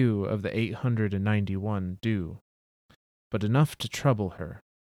 Few of the 891 do, but enough to trouble her.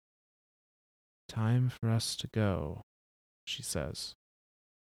 Time for us to go, she says.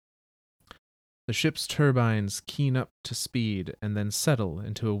 The ship's turbines keen up to speed and then settle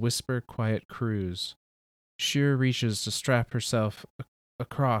into a whisper-quiet cruise. Sjur reaches to strap herself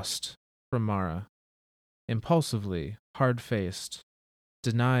across from Mara. Impulsively, hard-faced,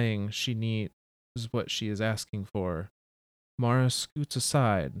 denying she needs what she is asking for, Mara scoots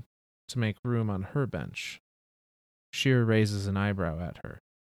aside to make room on her bench. Sjur raises an eyebrow at her.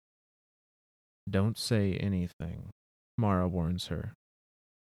 Don't say anything, Mara warns her.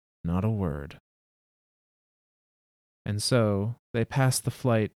 Not a word. And so they pass the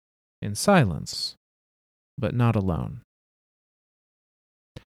flight in silence, but not alone.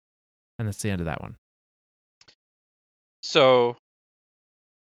 And that's the end of that one. So,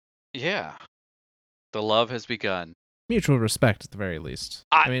 yeah, the love has begun. Mutual respect, at the very least.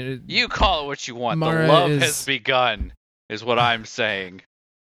 You call it what you want. Mara the love has begun, is what I'm saying.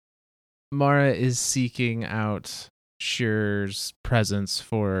 Mara is seeking out Sjur's presence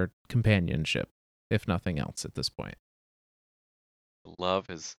for companionship, if nothing else, at this point. Love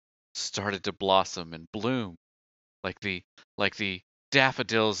has started to blossom and bloom, like the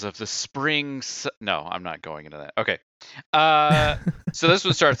daffodils of the spring. No, I'm not going into that. Okay. So this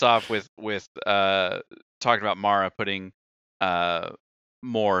one starts off with talking about Mara putting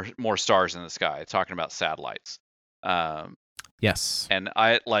more stars in the sky, talking about satellites. Yes. And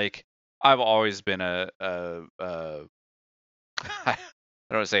I've always been I don't want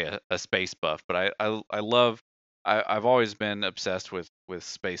to say a space buff, but I love I've always been obsessed with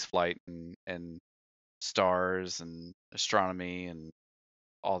space flight and stars and astronomy and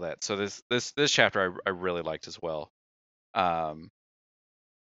all that. So this chapter I really liked as well.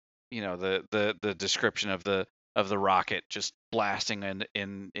 You know, the description of the rocket just blasting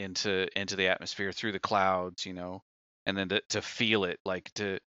into the atmosphere through the clouds, you know, and then to feel it, like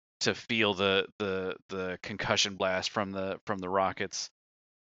to feel the concussion blast from the rockets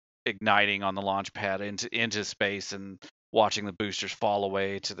igniting on the launch pad into space, and watching the boosters fall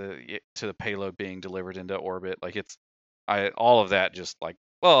away to the payload being delivered into orbit. Like all of that just like,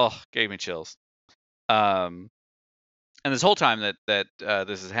 gave me chills. And this whole time that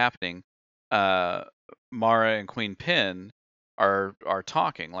this is happening, Mara and Queen Pin are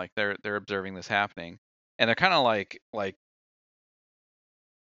talking, like they're observing this happening, and they're kind of like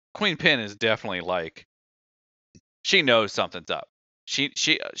Queen Pin is definitely like, she knows something's up.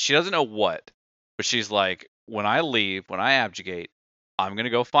 She doesn't know what, but she's like, when I leave, when I abjugate, I'm gonna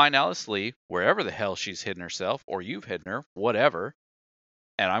go find Alice Lee wherever the hell she's hidden herself, or you've hidden her, whatever,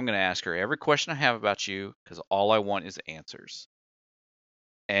 and I'm gonna ask her every question I have about you, because all I want is answers.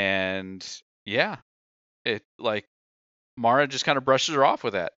 And yeah, it like Mara just kind of brushes her off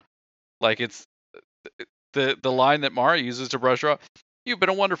with that. Like, it's the line that Mara uses to brush her off. You've been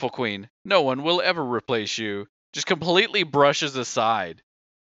a wonderful queen. No one will ever replace you. Just completely brushes aside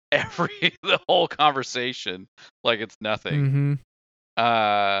the whole conversation like it's nothing.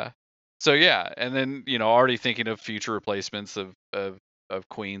 Mm-hmm. So yeah, and then, you know, already thinking of future replacements of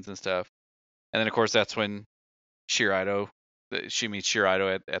queens and stuff. And then of course that's when Sjur Eido, she meets Sjur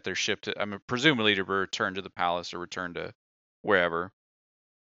Eido at their ship presumably to return to the palace or return to wherever.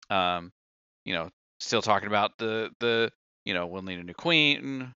 You know, still talking about the we'll need a new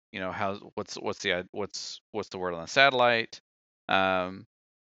queen. What's the word on the satellite?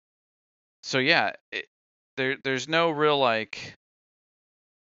 So yeah, there's no real like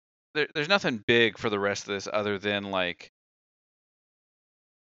there's nothing big for the rest of this other than like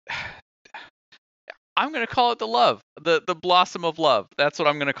I'm gonna call it the love, the blossom of love. That's what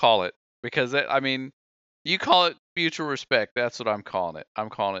I'm gonna call it because you call it mutual respect. That's what I'm calling it. I'm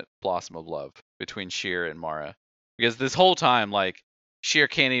calling it blossom of love between Sjur and Mara because this whole time like Sjur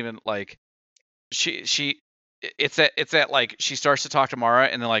can't even like she it's that like she starts to talk to Mara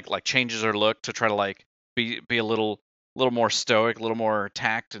and then like changes her look to try to like be a little more stoic, a little more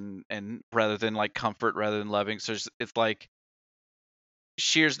tact and rather than like comfort rather than loving. So it's like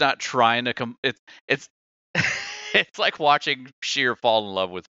Shear's not trying to come. It's it's like watching Sheer fall in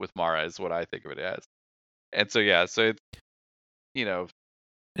love with Mara is what I think of it as. And so yeah, so it's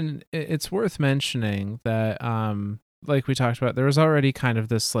and it's worth mentioning that like we talked about, there was already kind of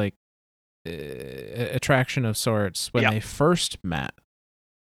this like attraction of sorts when they first met.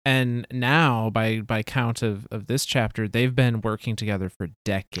 And now by count of this chapter, they've been working together for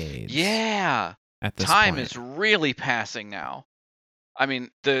decades. Yeah. At this time point. is really passing now. I mean,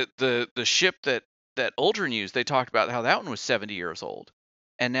 the ship that Uldren used, they talked about how that one was 70 years old.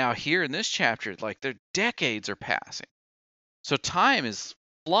 And now here in this chapter, like their decades are passing. So time is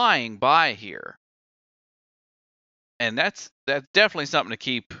flying by here. And that's definitely something to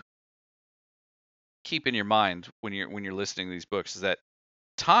keep in your mind when you're listening to these books, is that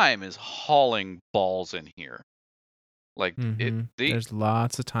time is hauling balls in here. Like there's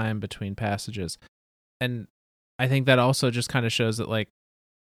lots of time between passages. And I think that also just kind of shows that like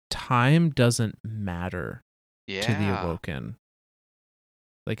time doesn't matter to the Awoken.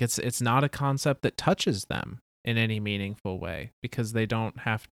 Like it's not a concept that touches them in any meaningful way because they don't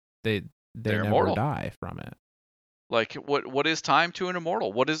have they're never immortal. Die from it. Like what is time to an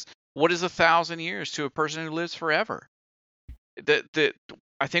immortal? What is 1,000 years to a person who lives forever? I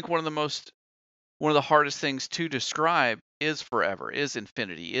think one of the hardest things to describe is forever, is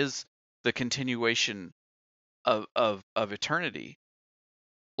infinity, is the continuation of eternity.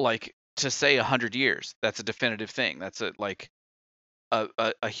 Like to say 100 years, that's a definitive thing. That's a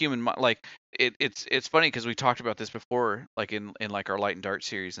human mind. Like it's funny because we talked about this before, like in like our Light and Dark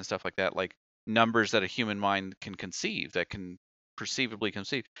series and stuff like that. Like numbers that a human mind can conceive, that can perceivably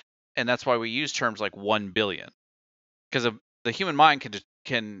conceive, and that's why we use terms like 1 billion, because the human mind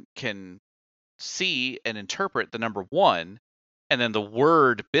can see and interpret the number 1 and then the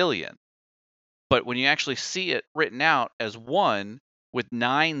word billion. But when you actually see it written out as 1 with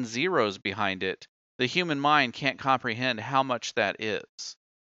 9 zeros behind it, the human mind can't comprehend how much that is.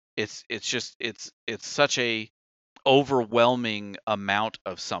 It's such a overwhelming amount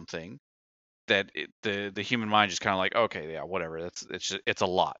of something that the human mind just kind of like, okay, yeah, whatever. It's a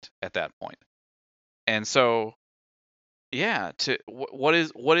lot at that point. And so yeah, what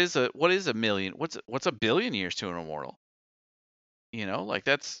is a million? What's a billion years to an immortal? Like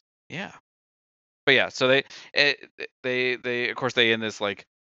that's yeah. But yeah, so they of course they end this like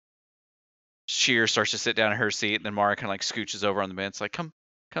Sheer starts to sit down in her seat, and then Mara kind of like scooches over on the bench, like come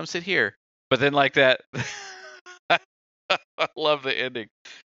sit here. But then like that, I love the ending.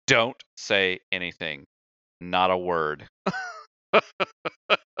 Don't say anything, not a word.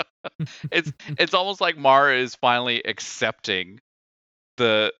 It's almost like Mara is finally accepting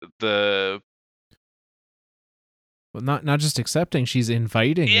the well, not just accepting, she's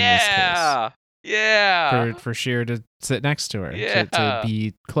inviting in this case. Yeah. For Sjur to sit next to her, to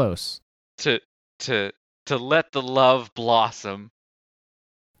be close. To let the love blossom.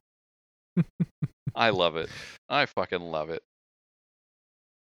 I love it. I fucking love it.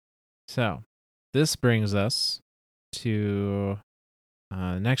 So, this brings us to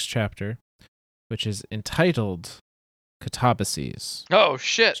the next chapter, which is entitled Catabases. Oh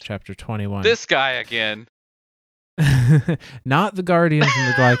shit! It's chapter 21. This guy again. Not the Guardian from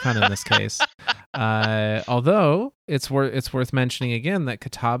the Glycon in this case. Although it's worth mentioning again that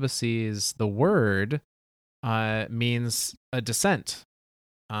Catabases, the word, means a descent.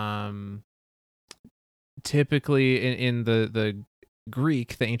 Typically in the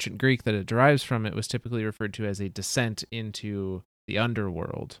Greek, the ancient Greek that it derives from, it was typically referred to as a descent into the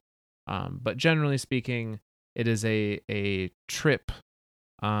underworld. But generally speaking, it is a trip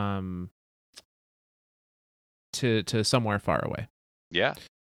to somewhere far away. Yeah.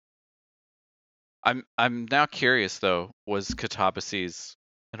 I'm now curious though, was Catabases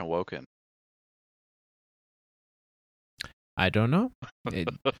an Awoken? I don't know.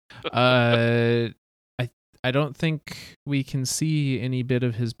 I don't think we can see any bit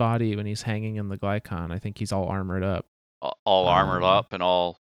of his body when he's hanging in the glycon. I think he's all armored up. All armored up and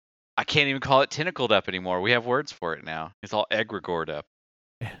all. I can't even call it tentacled up anymore. We have words for it now. It's all egregored up.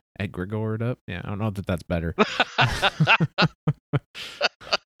 Egregored up? Yeah, I don't know that that's better.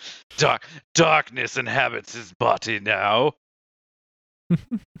 Darkness inhabits his body now.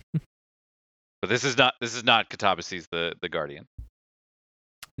 But this is not Catabases the Guardian.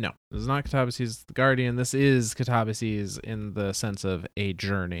 No, this is not Catabases the Guardian. This is Catabases in the sense of a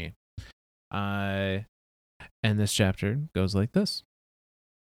journey. And this chapter goes like this.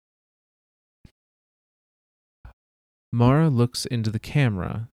 Mara looks into the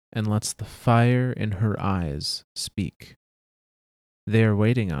camera and lets the fire in her eyes speak. They are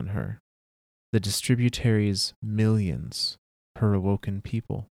waiting on her, the Distributary's millions, her awoken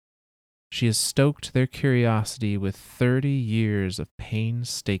people. She has stoked their curiosity with 30 years of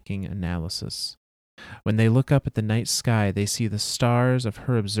painstaking analysis. When they look up at the night sky, they see the stars of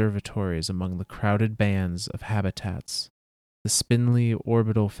her observatories among the crowded bands of habitats, the spindly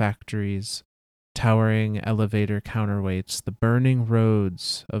orbital factories, towering elevator counterweights, the burning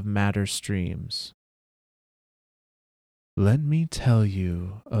roads of matter streams. Let me tell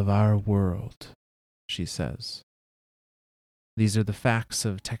you of our world, she says. These are the facts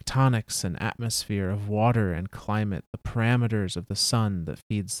of tectonics and atmosphere, of water and climate, the parameters of the sun that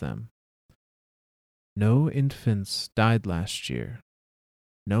feeds them. No infants died last year.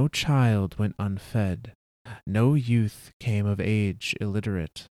 No child went unfed. No youth came of age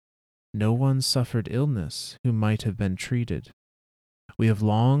illiterate. No one suffered illness who might have been treated. We have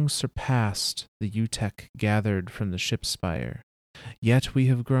long surpassed the UTEC gathered from the ship spire, yet we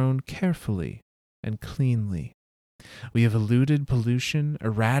have grown carefully and cleanly. We have eluded pollution,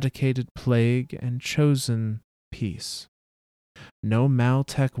 eradicated plague, and chosen peace. No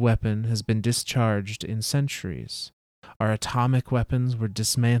Maltech weapon has been discharged in centuries. Our atomic weapons were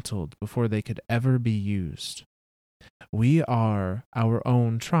dismantled before they could ever be used. We are our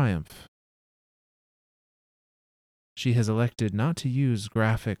own triumph. She has elected not to use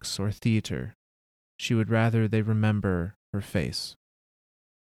graphics or theater. She would rather they remember her face.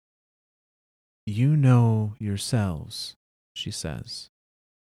 You know yourselves, she says.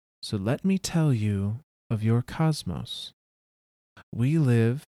 So let me tell you of your cosmos. We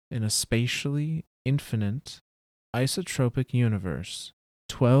live in a spatially infinite, isotropic universe,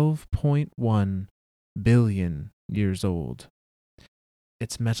 12.1 billion years old.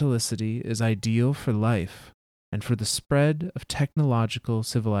 Its metallicity is ideal for life and for the spread of technological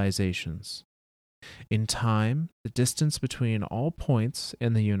civilizations. In time, the distance between all points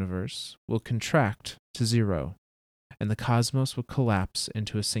in the universe will contract to zero, and the cosmos will collapse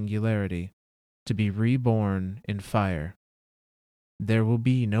into a singularity, to be reborn in fire. There will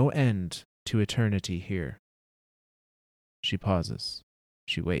be no end to eternity here. She pauses.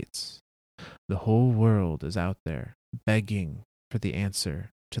 She waits. The whole world is out there, begging for the answer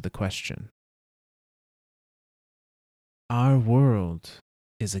to the question. Our world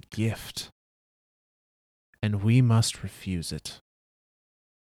is a gift, and we must refuse it.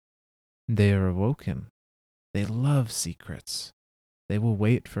 They are awoken. They love secrets. They will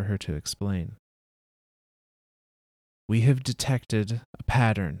wait for her to explain. We have detected a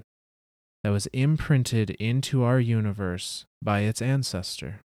pattern that was imprinted into our universe by its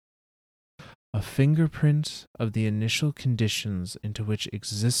ancestor. A fingerprint of the initial conditions into which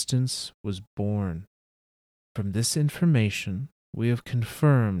existence was born. From this information, we have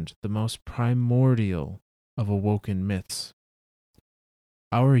confirmed the most primordial of awoken myths.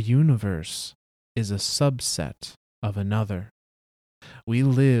 Our universe is a subset of another. We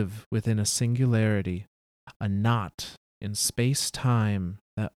live within a singularity, a knot in space-time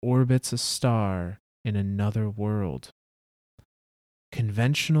that orbits a star in another world.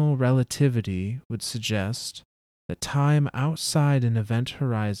 Conventional relativity would suggest that time outside an event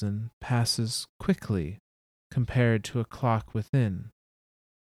horizon passes quickly compared to a clock within.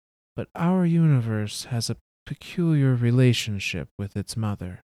 But our universe has a peculiar relationship with its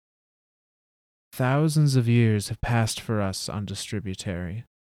mother. Thousands of years have passed for us on Distributary.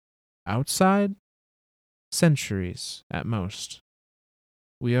 Outside, centuries at most.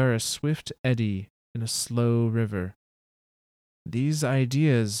 We are a swift eddy in a slow river. These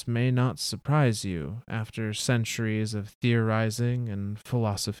ideas may not surprise you after centuries of theorizing and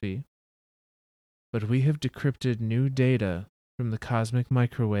philosophy, but we have decrypted new data from the cosmic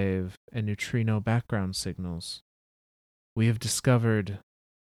microwave and neutrino background signals. We have discovered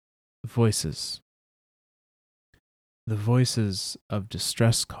voices. The voices of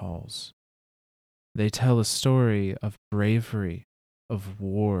distress calls. They tell a story of bravery, of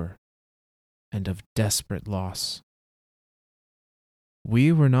war. and of desperate loss.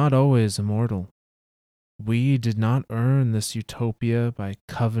 We were not always immortal. We did not earn this utopia by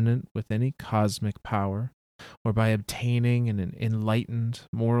covenant with any cosmic power or by obtaining an enlightened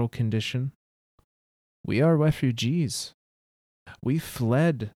moral condition. We are refugees. We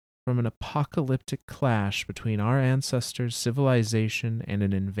fled from an apocalyptic clash between our ancestors' civilization and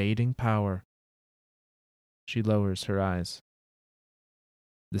an invading power. She lowers her eyes.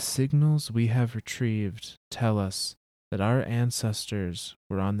 The signals we have retrieved tell us that our ancestors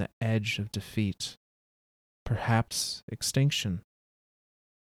were on the edge of defeat, perhaps extinction.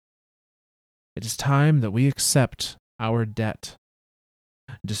 It is time that we accept our debt.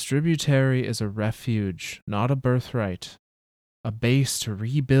 Distributary is a refuge, not a birthright, a base to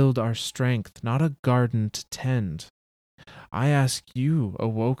rebuild our strength, not a garden to tend. I ask you,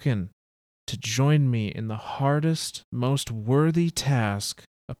 Awoken, to join me in the hardest, most worthy task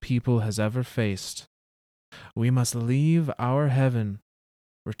a people has ever faced. We must leave our heaven,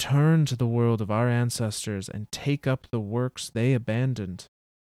 return to the world of our ancestors, and take up the works they abandoned.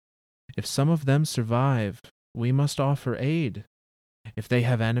 If some of them survive, we must offer aid. If they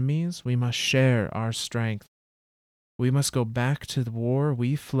have enemies, we must share our strength. We must go back to the war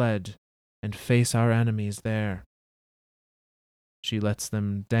we fled and face our enemies there. She lets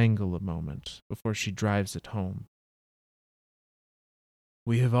them dangle a moment before she drives it home.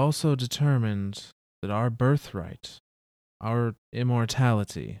 We have also determined that our birthright, our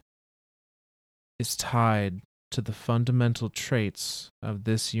immortality, is tied to the fundamental traits of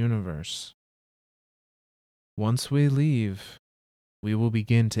this universe. Once we leave, we will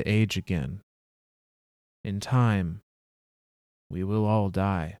begin to age again. In time, we will all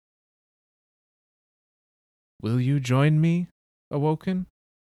die. Will you join me, Awoken?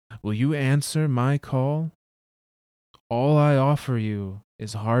 Will you answer my call? All I offer you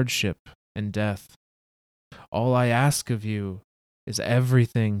is hardship and death. All I ask of you is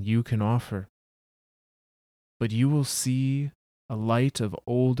everything you can offer. But you will see a light of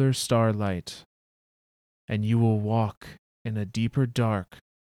older starlight, and you will walk in a deeper dark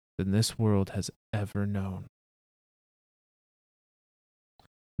than this world has ever known.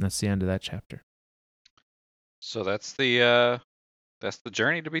 And that's the end of that chapter. So that's the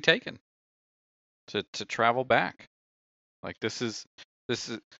journey to be taken. To travel back. Like this is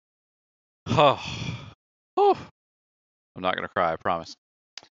oh, I'm not gonna cry, I promise.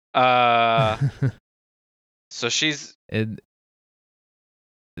 So she's it's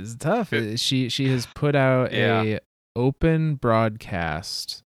tough. She has put out a open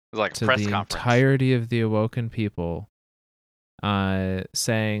broadcast like to a press the conference. Entirety of the Awoken people,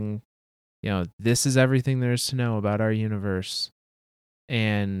 saying, this is everything there is to know about our universe,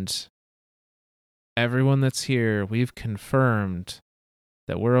 and everyone that's here, we've confirmed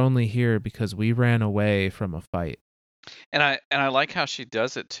that we're only here because we ran away from a fight. And I like how she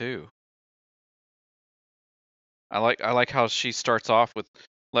does it too. I like how she starts off with,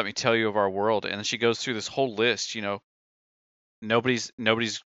 "Let me tell you of our world," and then she goes through this whole list.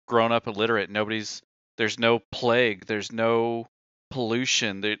 Nobody's grown up illiterate. There's no plague. There's no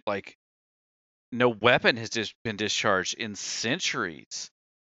pollution. No weapon has just been discharged in centuries.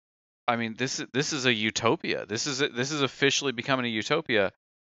 I mean, this is a utopia. This is officially becoming a utopia,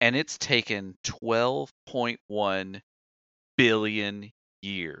 and it's taken 12.1 billion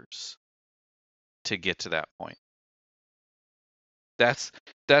years to get to that point. That's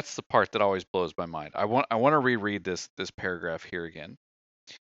the part that always blows my mind. I want to reread this paragraph here again.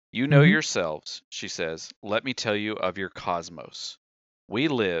 You know yourselves, she says. Let me tell you of your cosmos. We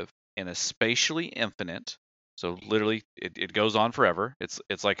live in a spatially infinite, so literally it goes on forever.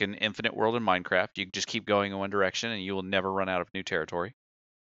 It's like an infinite world in Minecraft. You just keep going in one direction and you will never run out of new territory.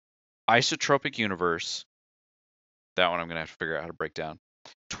 Isotropic universe. That one I'm going to have to figure out how to break down.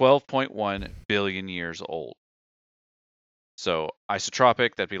 12.1 billion years old. So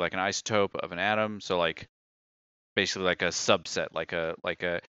isotropic, that'd be like an isotope of an atom. So like basically like a subset, like a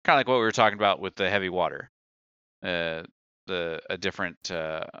kind of like what we were talking about with the heavy water. A different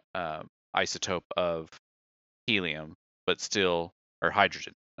isotope of helium, but still, or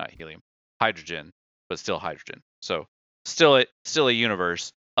hydrogen, not helium, hydrogen, but still hydrogen. So still a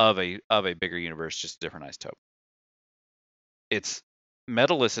universe of a bigger universe, just a different isotope. Its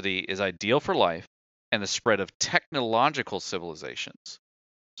metallicity is ideal for life and the spread of technological civilizations.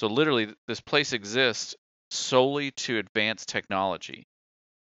 So literally, this place exists solely to advance technology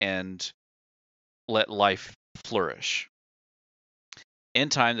and let life flourish. In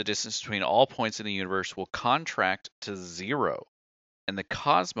time, the distance between all points in the universe will contract to zero, and the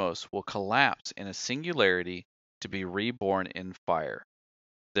cosmos will collapse in a singularity to be reborn in fire.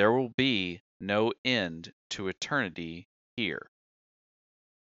 There will be no end to eternity here.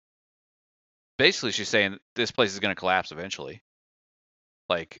 Basically, she's saying this place is going to collapse eventually.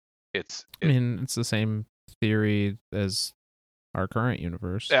 Like, I mean, it's the same theory as our current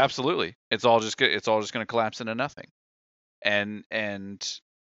universe. Absolutely. It's all just going to collapse into nothing. And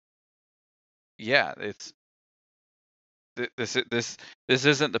yeah, it's this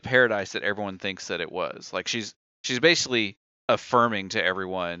isn't the paradise that everyone thinks that it was. Like, she's basically affirming to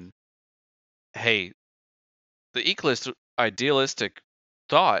everyone, hey, the idealistic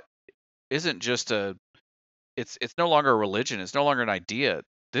thought isn't just it's no longer a religion, it's no longer an idea.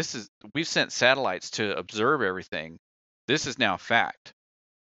 We've sent satellites to observe everything. This is now fact.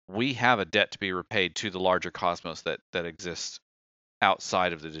 We have a debt to be repaid to the larger cosmos that exists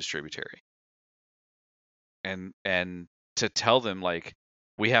outside of the Distributary. And to tell them, like,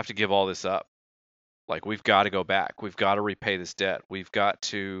 we have to give all this up. Like, we've got to go back. We've got to repay this debt. We've got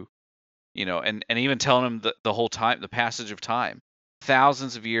to, and even telling them the whole time, the passage of time.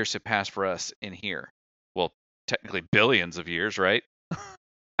 Thousands of years have passed for us in here. Well, technically billions of years, right?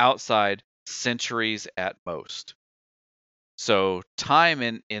 Outside, centuries at most. So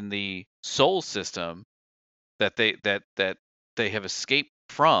time in the soul system that they have escaped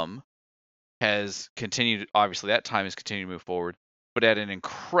from has continued. Obviously, that time has continued to move forward, but at an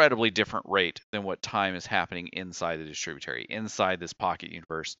incredibly different rate than what time is happening inside the Distributary, inside this pocket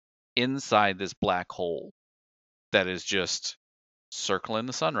universe, inside this black hole that is just circling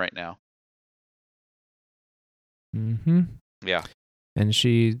the sun right now. Mm-hmm. Yeah. And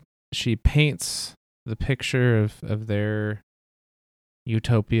she paints the picture of their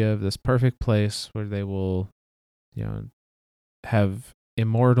utopia, of this perfect place where they will, have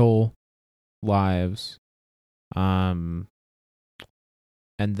immortal lives, and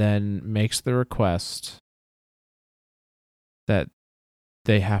then makes the request that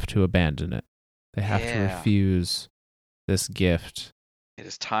they have to abandon it. They have to refuse this gift. It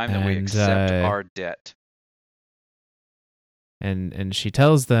is time that we accept our debt. And she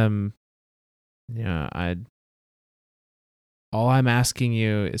tells them, all I'm asking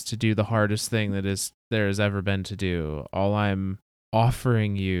you is to do the hardest thing there has ever been to do. All I'm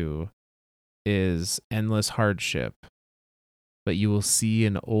offering you is endless hardship, but you will see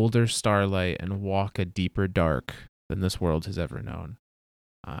an older starlight and walk a deeper dark than this world has ever known.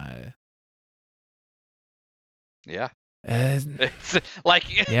 Yeah. It's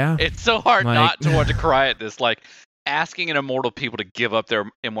it's so hard not to want to cry at this. Like, asking an immortal people to give up their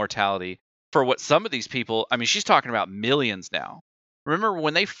immortality for what some of these people, I mean, she's talking about millions now. Remember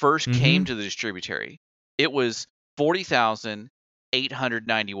when they first came to the Distributary, it was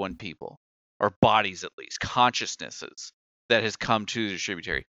 40,891 people, or bodies at least, consciousnesses that has come to the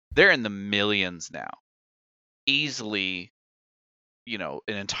Distributary. They're in the millions now. Easily, an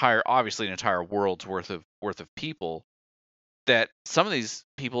entire world's worth of people, that some of these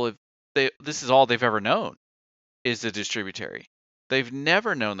people this is all they've ever known is the Distributary. They've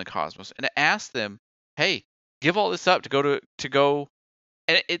never known the cosmos, and to ask them, hey, give all this up to go,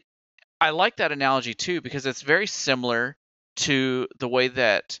 and I like that analogy too, because it's very similar to the way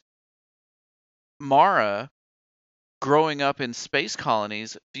that Mara, growing up in space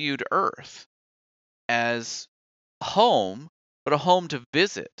colonies, viewed Earth as home, but a home to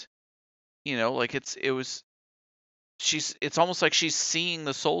visit. Like it's almost like she's seeing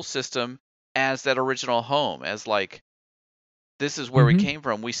the soul system as that original home, as like, this is where we came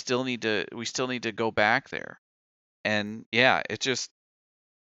from. We still need to go back there. And yeah, it just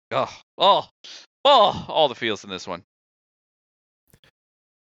all the feels in this one.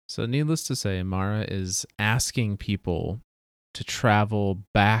 So needless to say, Mara is asking people to travel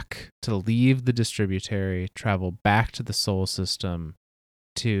back, to leave the Distributary, travel back to the soul system,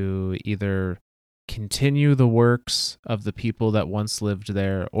 to either continue the works of the people that once lived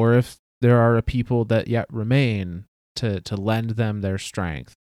there, or if there are a people that yet remain, to lend them their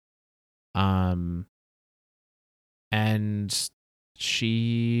strength. And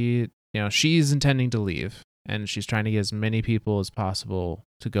she's intending to leave, and she's trying to get as many people as possible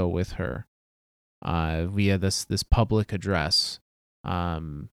to go with her, via this public address.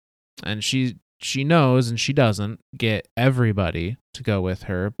 And she knows, and she doesn't get everybody to go with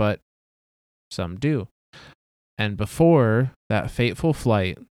her, but some do. And before that fateful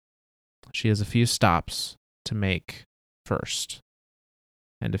flight, she has a few stops to make first,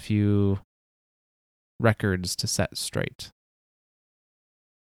 and a few records to set straight.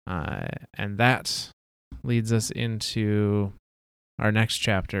 And that leads us into our next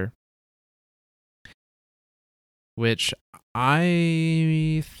chapter, which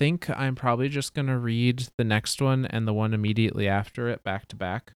I think I'm probably just going to read the next one and the one immediately after it back to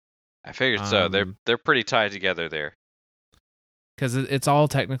back. I figured so. They're pretty tied together there. Because it's all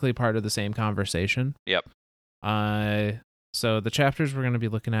technically part of the same conversation. Yep. So the chapters we're going to be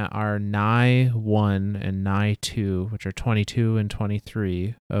looking at are Nigh 1 and Nigh 2, which are 22 and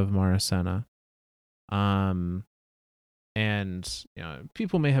 23 of Mara Sov. And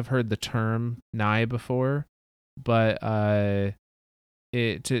people may have heard the term Nigh before, but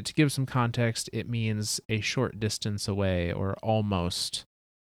to give some context, it means a short distance away or almost,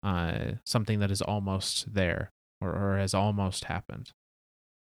 something that is almost there or has almost happened.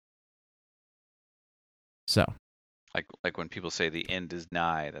 So, like when people say the end is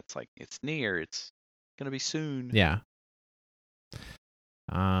nigh, that's like it's near, it's gonna be soon. Yeah.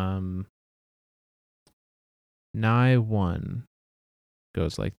 Nigh 1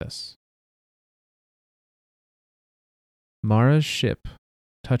 goes like this. Mara's ship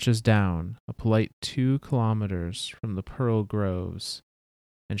touches down a polite 2 kilometers from the Pearl Groves,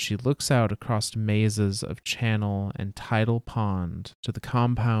 and she looks out across mazes of channel and tidal pond to the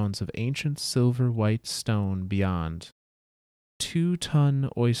compounds of ancient silver-white stone beyond. 2-ton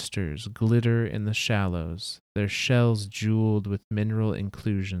oysters glitter in the shallows, their shells jeweled with mineral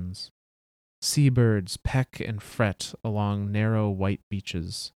inclusions. Seabirds peck and fret along narrow white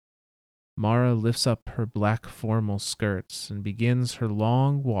beaches. Mara lifts up her black formal skirts and begins her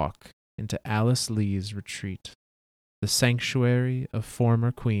long walk into Alice Lee's retreat, the sanctuary of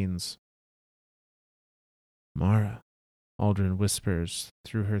former queens. Mara, Aldrin whispers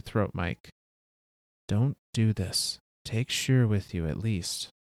through her throat mic. Don't do this. Take Sjur with you at least.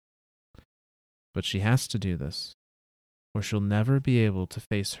 But she has to do this, or she'll never be able to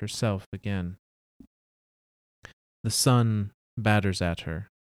face herself again. The sun batters at her.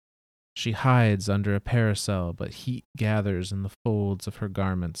 She hides under a parasol, but heat gathers in the folds of her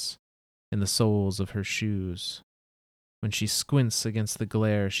garments, in the soles of her shoes. When she squints against the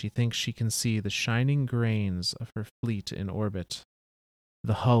glare, she thinks she can see the shining grains of her fleet in orbit.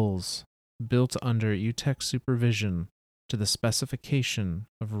 The hulls, built under UTEC supervision to the specification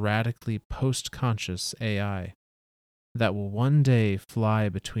of radically post-conscious AI, that will one day fly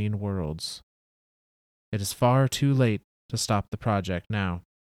between worlds. It is far too late to stop the project now.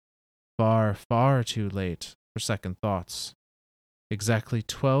 Far, far too late for second thoughts. Exactly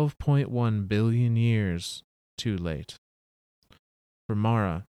 12.1 billion years too late. For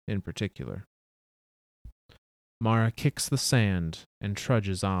Mara in particular. Mara kicks the sand and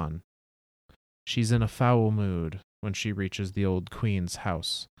trudges on. She's in a foul mood when she reaches the old queen's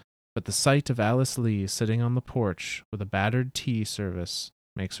house, but the sight of Alice Lee sitting on the porch with a battered tea service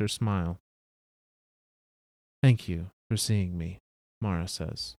makes her smile. Thank you for seeing me, Mara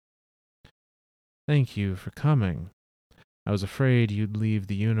says. Thank you for coming. I was afraid you'd leave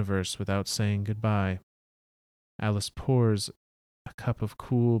the universe without saying goodbye. Alice pours a cup of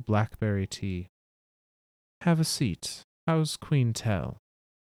cool blackberry tea. Have a seat. How's Queen Tell?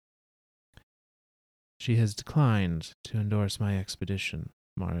 She has declined to endorse my expedition,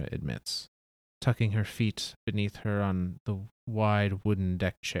 Mara admits, tucking her feet beneath her on the wide wooden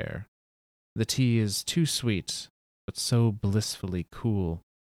deck chair. The tea is too sweet, but so blissfully cool.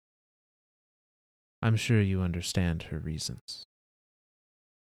 I'm sure you understand her reasons.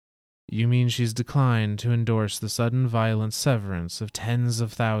 You mean she's declined to endorse the sudden violent severance of tens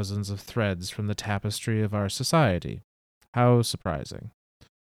of thousands of threads from the tapestry of our society? How surprising.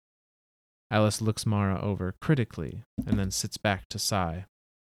 Alice looks Mara over critically and then sits back to sigh.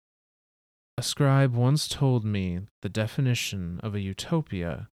 A scribe once told me the definition of a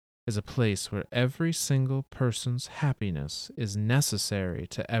utopia is a place where every single person's happiness is necessary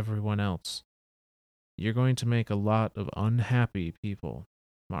to everyone else. You're going to make a lot of unhappy people,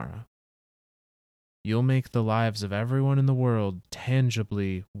 Mara. You'll make the lives of everyone in the world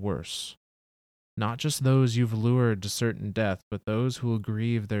tangibly worse. Not just those you've lured to certain death, but those who will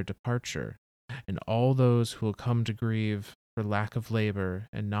grieve their departure, and all those who will come to grieve for lack of labor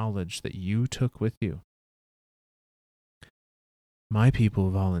and knowledge that you took with you. My people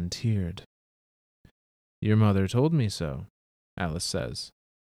volunteered. Your mother told me so, Alice says.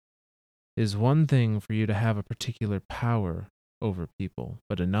 It is one thing for you to have a particular power over people,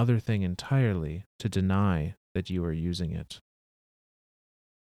 but another thing entirely to deny that you are using it.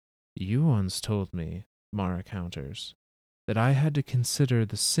 You once told me, Mara counters, that I had to consider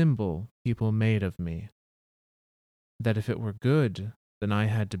the symbol people made of me. That if it were good, then I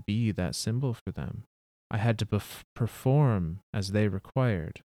had to be that symbol for them. I had to perform as they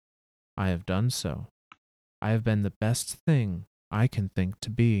required. I have done so. I have been the best thing I can think to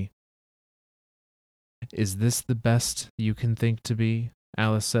be. Is this the best you can think to be?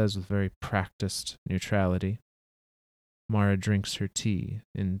 Alice says with very practiced neutrality. Mara drinks her tea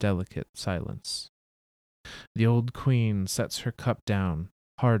in delicate silence. The old queen sets her cup down,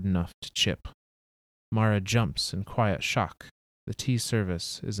 hard enough to chip. Mara jumps in quiet shock. The tea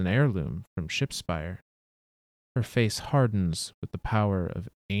service is an heirloom from Shipspire. Her face hardens with the power of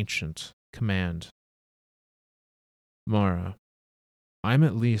ancient command. Mara, I'm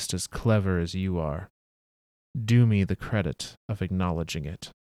at least as clever as you are. Do me the credit of acknowledging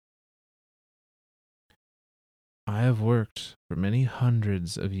it. I have worked for many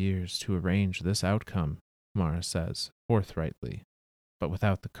hundreds of years to arrange this outcome, Mara says, forthrightly, but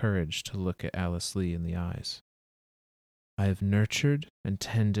without the courage to look at Alice Lee in the eyes. I have nurtured and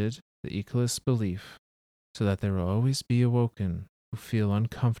tended the Echoless belief so that there will always be Awoken who feel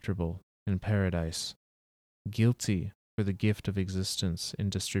uncomfortable in paradise, guilty for the gift of existence in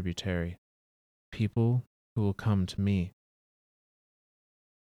Distributary, people who will come to me.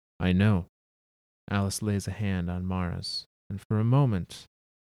 I know. Alice lays a hand on Mara's, and for a moment,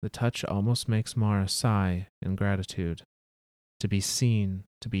 the touch almost makes Mara sigh in gratitude. To be seen,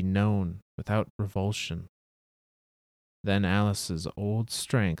 to be known, without revulsion. Then Alice's old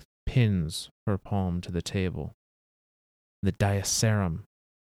strength pins her palm to the table. The Diacerum,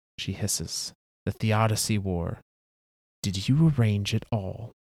 she hisses. The Theodicy War. Did you arrange it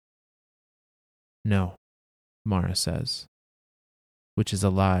all? No, Mara says, which is a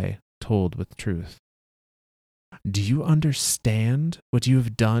lie told with truth. Do you understand what you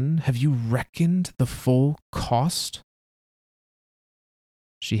have done? Have you reckoned the full cost?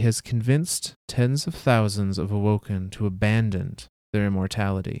 She has convinced tens of thousands of Awoken to abandon their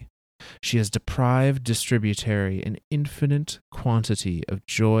immortality. She has deprived Distributary an infinite quantity of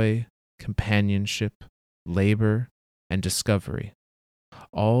joy, companionship, labor, and discovery.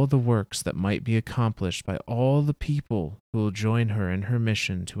 All the works that might be accomplished by all the people who will join her in her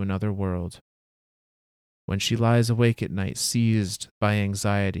mission to another world. When she lies awake at night, seized by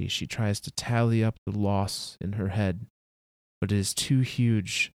anxiety, she tries to tally up the loss in her head, but it is too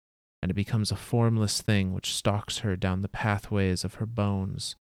huge, and it becomes a formless thing which stalks her down the pathways of her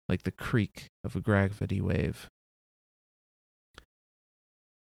bones like the creak of a gravity wave.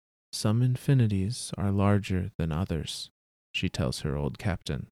 Some infinities are larger than others, she tells her old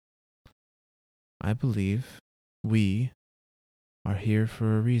captain. I believe we are here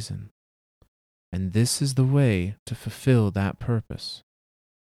for a reason, and this is the way to fulfill that purpose.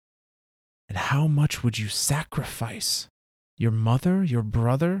 And how much would you sacrifice? Your mother, your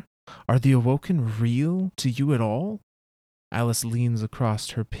brother? Are the Awoken real to you at all? Alice leans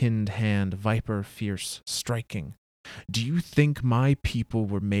across her pinned hand, viper fierce, striking. Do you think my people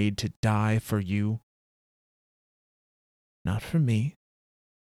were made to die for you? Not for me.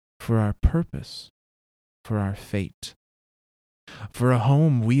 For our purpose. For our fate. For a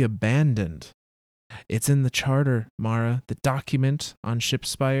home we abandoned. It's in the charter, Mara, the document on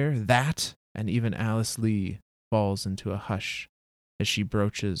Shipspire. That, and even Alice Lee falls into a hush as she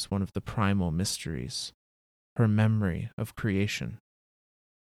broaches one of the primal mysteries, her memory of creation.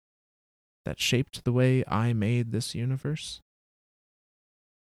 That shaped the way I made this universe?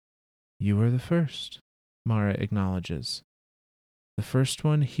 You were the first, Mara acknowledges. The first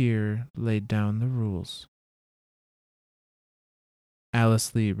one here laid down the rules.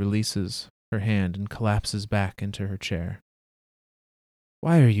 Alice Lee releases her hand and collapses back into her chair.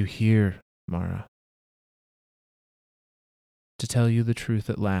 Why are you here, Mara? To tell you the truth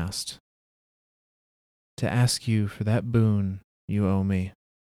at last. To ask you for that boon you owe me.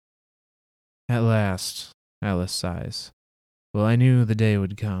 At last, Alice sighs. Well, I knew the day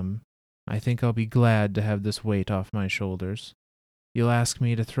would come. I think I'll be glad to have this weight off my shoulders. You'll ask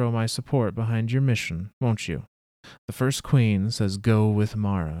me to throw my support behind your mission, won't you? The First Queen says go with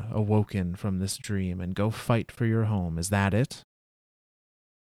Mara, awoken from this dream, and go fight for your home. Is that it?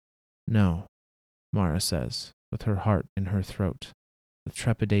 No, Mara says, with her heart in her throat, with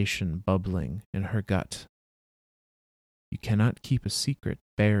trepidation bubbling in her gut. You cannot keep a secret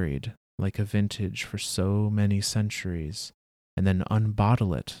buried like a vintage for so many centuries, and then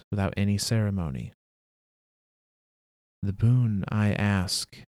unbottle it without any ceremony. The boon I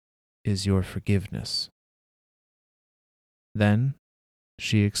ask is your forgiveness. Then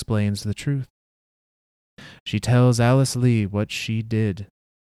she explains the truth. She tells Alice Lee what she did,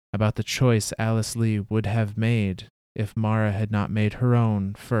 about the choice Alice Lee would have made if Mara had not made her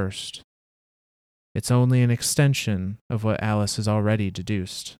own first. It's only an extension of what Alice has already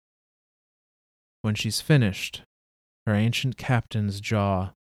deduced. When she's finished, her ancient captain's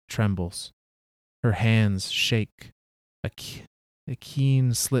jaw trembles. Her hands shake. A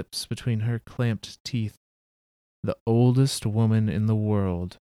keen slips between her clamped teeth. The oldest woman in the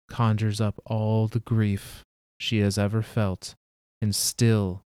world conjures up all the grief she has ever felt, and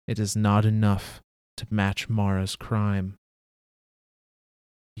still it is not enough to match Mara's crime.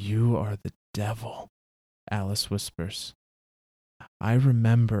 You are the devil, Alice whispers. I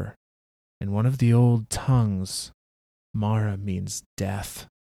remember, in one of the old tongues, Mara means death.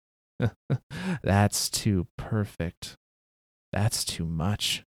 That's too perfect. That's too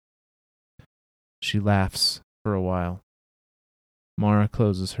much. She laughs for a while. Mara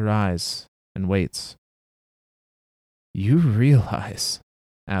closes her eyes and waits. You realize,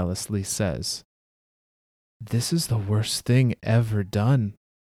 Alice Lee says, this is the worst thing ever done.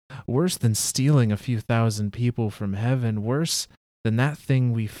 Worse than stealing a few thousand people from heaven. Worse than that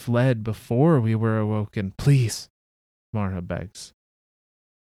thing we fled before we were awoken. Please, Mara begs.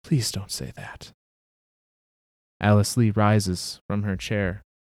 Please don't say that. Alice Lee rises from her chair.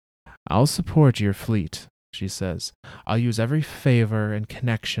 I'll support your fleet, she says. I'll use every favor and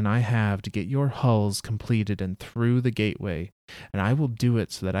connection I have to get your hulls completed and through the gateway, and I will do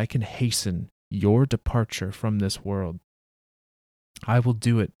it so that I can hasten your departure from this world. I will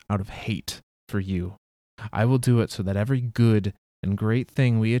do it out of hate for you. I will do it so that every good and great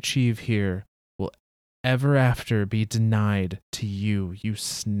thing we achieve here will ever after be denied to you, you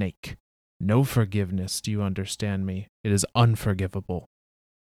snake. No forgiveness, do you understand me? It is unforgivable.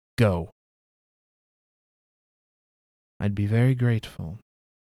 Go. I'd be very grateful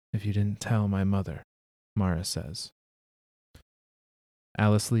if you didn't tell my mother, Mara says.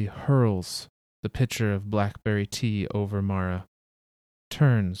 Alice Lee hurls the pitcher of blackberry tea over Mara,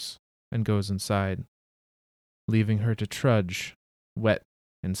 turns, and goes inside, leaving her to trudge, wet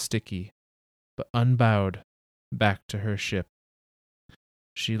and sticky, but unbowed, back to her ship.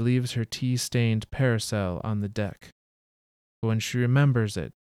 She leaves her tea-stained parasol on the deck, but when she remembers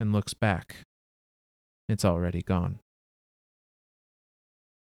it and looks back, it's already gone.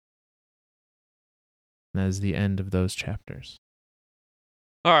 That is the end of those chapters.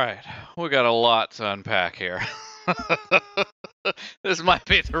 All right, we got a lot to unpack here. This might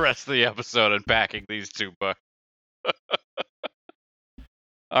be the rest of the episode, unpacking these two books.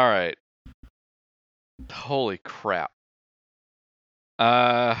 All right. Holy crap.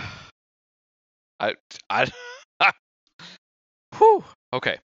 I Whew.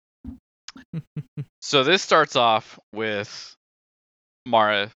 Okay. So this starts off with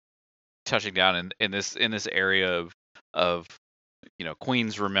Mara touching down in this area of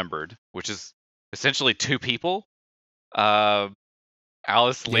Queens Remembered, which is essentially two people,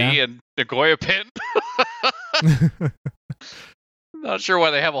 Alice Lee and Nagoya Pin. Not sure why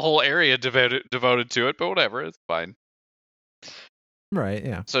they have a whole area devoted to it, but whatever, it's fine. Right,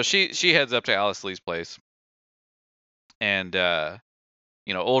 yeah. So she heads up to Alice Lee's place, and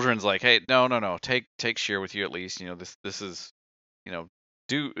Uldren's like, hey, no, take Sjur with you at least. This is,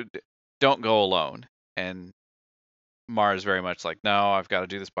 don't go alone. And Mara's very much like, no, I've got to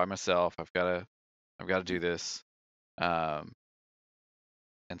do this by myself. I've got to do this. And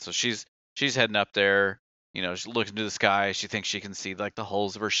so she's heading up there. She looks into the sky. She thinks she can see like the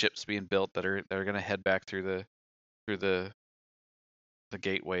hulls of her ships being built that are going to head back through the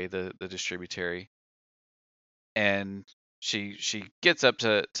gateway, the Distributary. And she gets up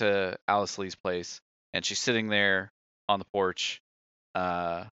to Alice Lee's place, and she's sitting there on the porch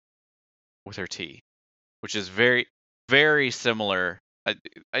with her tea, which is very, very similar.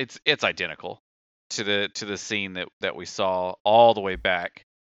 It's identical to the scene that we saw all the way back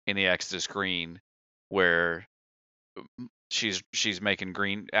in the Exodus Green, where she's making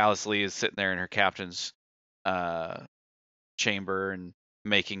green. Alice Lee is sitting there in her captain's chamber and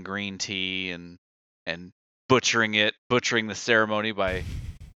making green tea and butchering the ceremony by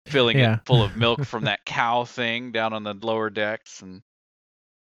filling it full of milk from that cow thing down on the lower decks. And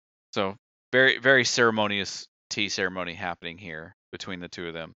so very, very ceremonious tea ceremony happening here between the two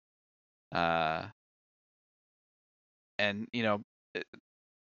of them. And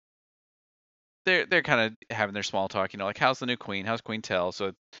they're kind of having their small talk, like, how's the new queen? How's Queen Tell?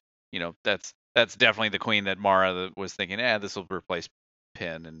 So, that's definitely the queen that Mara was thinking, this will replace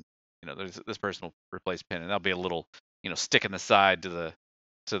Pin, and this person will replace Pin, and that'll be a little, stick in the side to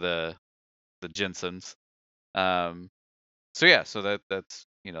the Jensens. So that's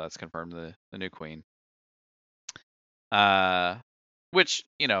that's confirmed the new queen. Which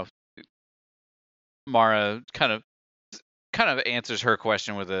Mara kind of answers her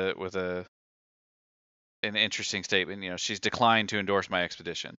question with an interesting statement. She's declined to endorse my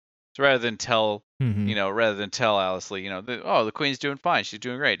expedition. So rather than tell Alice Lee, the queen's doing fine, she's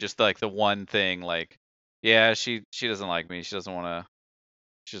doing great, just like the one thing, like, yeah, she doesn't like me, she doesn't want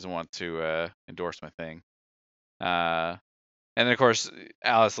to endorse my thing. And then of course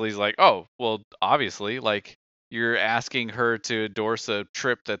Alice Lee's like, oh, well, obviously, like, you're asking her to endorse a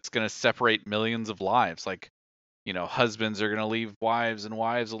trip that's going to separate millions of lives. Like, husbands are going to leave wives, and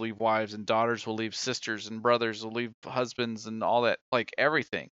wives will leave wives, and daughters will leave sisters, and brothers will leave husbands, and all that. Like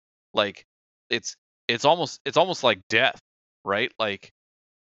everything. Like it's it's almost like death, right? Like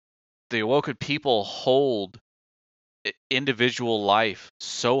the Awoken people hold individual life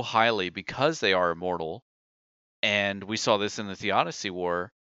so highly because they are immortal. And we saw this in the Theodicy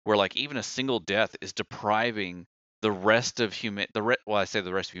War, where like even a single death is depriving the rest of I say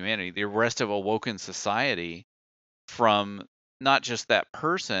the rest of humanity, the rest of Awoken society from not just that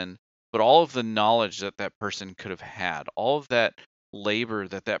person, but all of the knowledge that that person could have had, all of that labor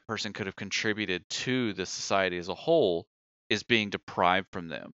that that person could have contributed to the society as a whole is being deprived from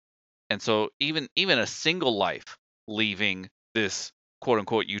them. And so even a single life leaving this quote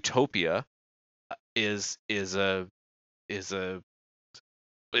unquote utopia is a it's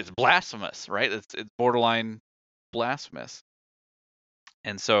blasphemous, right? It's borderline blasphemous.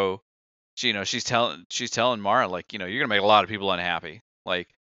 And so she's telling Mara, like, you're gonna make a lot of people unhappy. Like,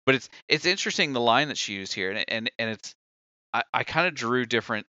 but it's interesting, the line that she used here, and it's I kind of drew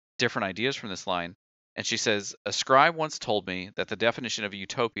different ideas from this line. And she says, a scribe once told me that the definition of a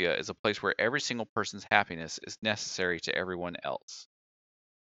utopia is a place where every single person's happiness is necessary to everyone else.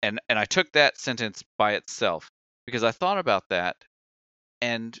 And I took that sentence by itself because I thought about that,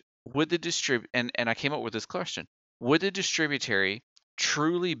 and would the and I came up with this question: would the Distributary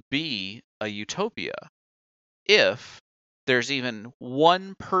truly be a utopia if there's even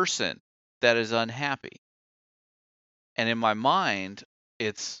one person that is unhappy? And in my mind,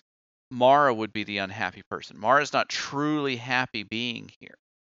 it's Mara would be the unhappy person. Mara's not truly happy being here.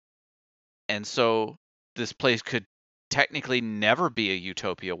 And so this place could technically never be a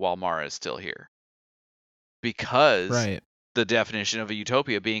utopia while Mara is still here. Because Right. the definition of a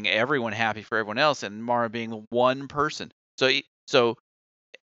utopia being everyone happy for everyone else, and Mara being one person. So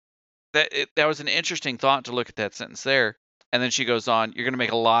that was an interesting thought to look at that sentence there. And then she goes on, you're going to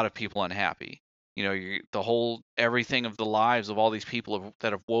make a lot of people unhappy. The whole everything of the lives of all these people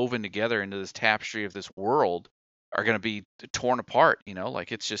that have woven together into this tapestry of this world are going to be torn apart.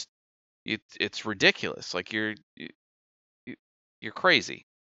 Like it's just it's ridiculous. Like you're crazy.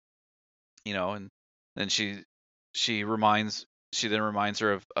 And then she then reminds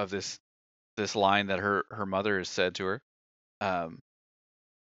her of this line that her mother has said to her.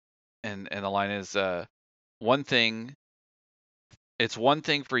 And the line is, it's one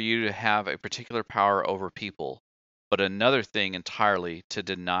thing for you to have a particular power over people, but another thing entirely to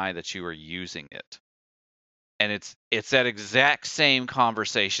deny that you are using it. And it's that exact same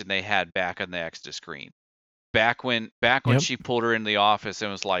conversation they had back on the Exodus screen. Back when Yep. she pulled her in the office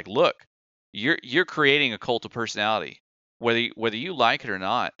and was like, "Look, you're creating a cult of personality, whether you like it or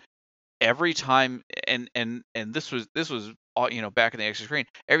not. Every time," and this was back in the Exodus screen.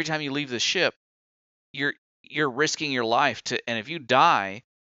 Every time you leave the ship, you're risking your life and if you die,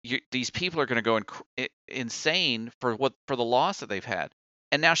 these people are going to go insane for the loss that they've had.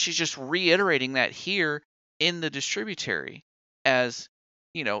 And now she's just reiterating that here in the Distributary, as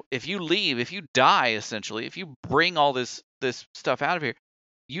if you leave, if you die, essentially, if you bring all this stuff out of here,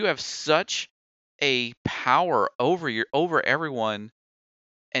 you have such a power over everyone,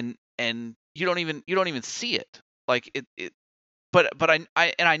 and you don't even see it. Like it but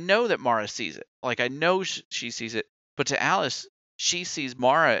I know that Mara sees it. Like I know she sees it. But to Alice, she sees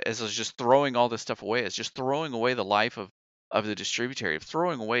Mara as just throwing all this stuff away, as just throwing away the life of the Distributary, of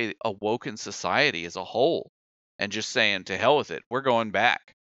throwing away Awoken society as a whole, and just saying, to hell with it, we're going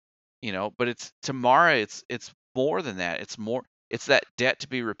back. But it's to Mara, it's more than that. It's that debt to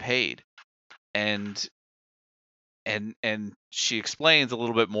be repaid. And she explains a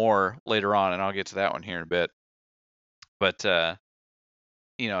little bit more later on, and I'll get to that one here in a bit. But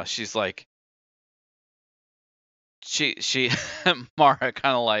she's like, she Mara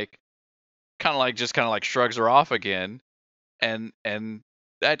kind of like shrugs her off again, and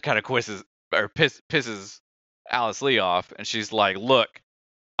that kind of pisses Alice Lee off, and she's like, look,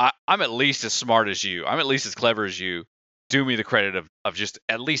 I'm at least as smart as you, I'm at least as clever as you. Do me the credit of just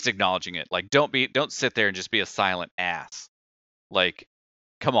at least acknowledging it. Like don't sit there and just be a silent ass. Like,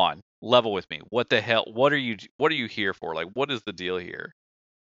 come on, level with me. What the hell? What are you here for? Like, what is the deal here?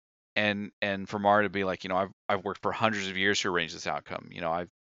 And for Mara to be like, I've worked for hundreds of years to arrange this outcome.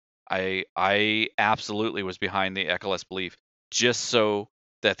 I absolutely was behind the Ecoless belief just so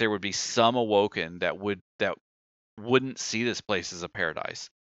that there would be some Awoken that wouldn't see this place as a paradise.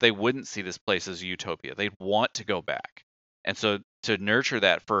 They wouldn't see this place as a utopia. They'd want to go back. And so to nurture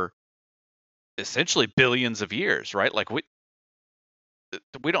that for essentially billions of years, right? Like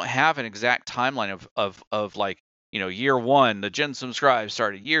we don't have an exact timeline of like, year 1 the Jensum scribes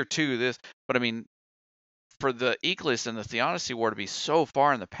started, year 2 this, but I mean, for the Eagles and the Theodicy War to be so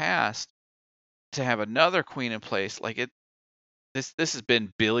far in the past, to have another queen in place, like this has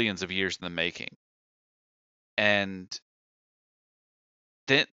been billions of years in the making. And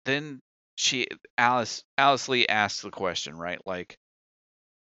then Alice Lee asks the question, right? Like,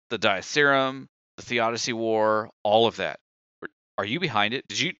 the Diaserum, the Theodicy War, all of that. Are you behind it?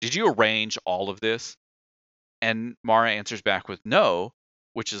 Did you arrange all of this? And Mara answers back with no,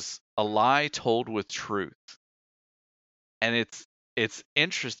 which is a lie told with truth. And it's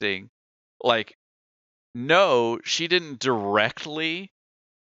interesting, like, no, she didn't directly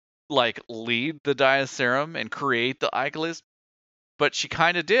like lead the Diaserum and create the Iglis, but she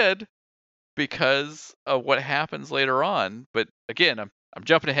kind of did because of what happens later on. But again, I'm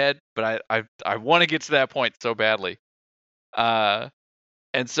jumping ahead, but I want to get to that point so badly.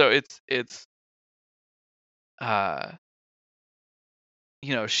 And so it's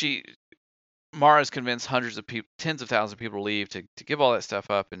Mara's convinced hundreds of people, tens of thousands of people to leave to give all that stuff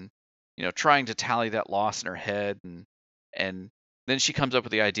up, and trying to tally that loss in her head, and then she comes up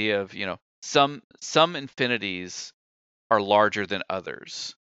with the idea of some infinities are larger than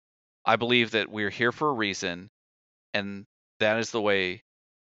others. I believe that we're here for a reason, and that is the way,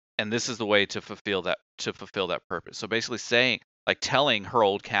 and this is the way to fulfill that purpose. So basically saying, like, telling her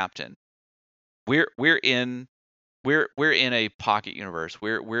old captain, we're in a pocket universe.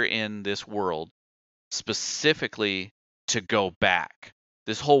 We're in this world specifically to go back.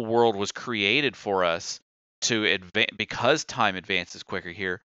 This whole world was created for us to advance, because time advances quicker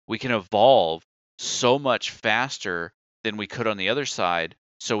here. We can evolve so much faster than we could on the other side,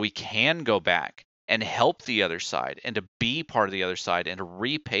 so we can go back and help the other side, and to be part of the other side, and to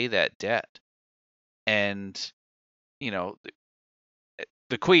repay that debt. And the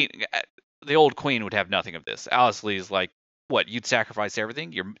queen, the old queen, would have nothing of this. Alice Lee's like, what? You'd sacrifice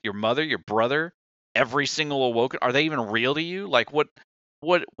everything? Your mother, your brother, every single Awoken? Are they even real to you? Like, what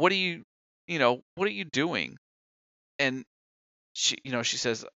are you, what are you doing? And she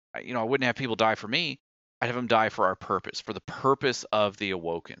says, I wouldn't have people die for me. I'd have them die for our purpose, for the purpose of the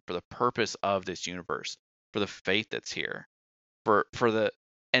Awoken, for the purpose of this universe, for the faith that's here, for the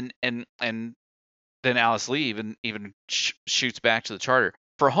and then Alice Lee even shoots back to the charter.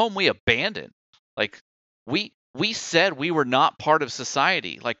 For whom we abandoned. Like, we said we were not part of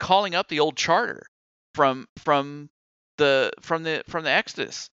society, like calling up the old charter from the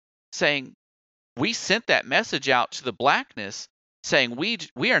Exodus, saying we sent that message out to the blackness, saying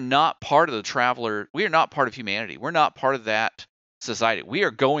we are not part of the traveler, we are not part of humanity, we're not part of that society. We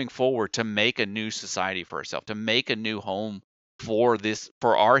are going forward to make a new society for ourselves, to make a new home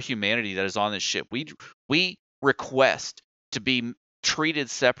for our humanity that is on this ship. We request to be treated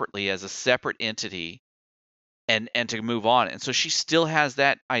separately, as a separate entity, and to move on. And so she still has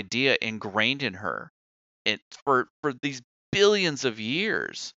that idea ingrained in her, for these billions of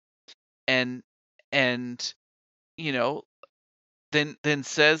years. And then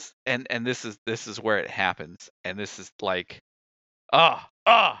says, and this is where it happens, and this is like,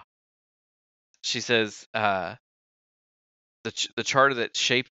 she says, the charter that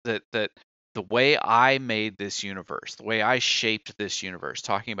shaped that the way I made this universe, the way I shaped this universe,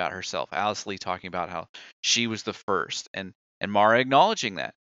 talking about herself, Alice Lee talking about how she was the first, and Mara acknowledging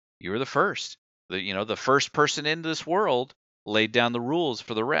that you were the first, the first person into this world laid down the rules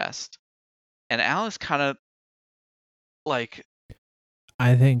for the rest. And Alice kind of, like,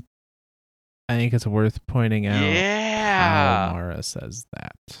 I think it's worth pointing out yeah, how Mara says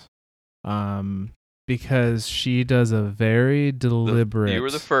that. Because she does a very deliberate, you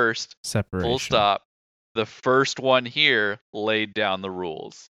were the first, separation. Full stop. The first one here laid down the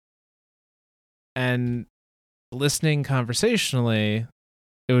rules. And listening conversationally,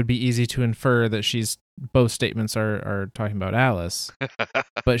 it would be easy to infer that both statements are talking about Alice.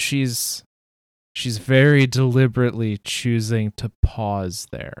 But she's very deliberately choosing to pause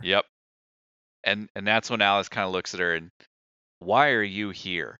there. Yep. And that's when Alice kind of looks at her and, why are you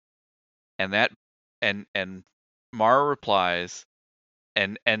here? And that and Mara replies,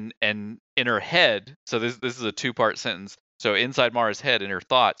 and in her head, so this is a two-part sentence. So inside Mara's head, in her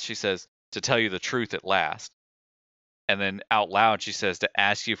thoughts, she says, to tell you the truth at last. And then out loud she says, to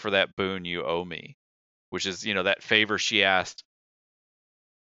ask you for that boon you owe me, which is, that favor she asked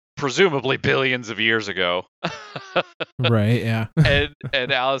presumably billions of years ago. Right, yeah.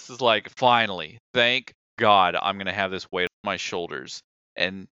 and Alice is like, finally, thank God, I'm going to have this weight on my shoulders.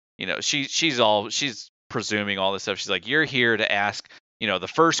 And she's presuming all this stuff. She's like, you're here to ask,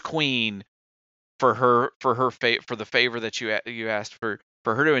 the first queen for the favor that you asked, for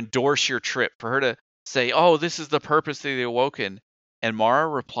her to endorse your trip, for her to say, "Oh, this is the purpose of the Awoken." And Mara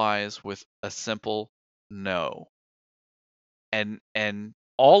replies with a simple no. And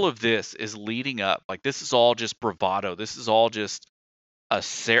all of this is leading up, like, this is all just bravado. This is all just a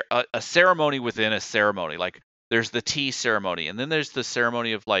ceremony within a ceremony. Like, there's the tea ceremony, and then there's the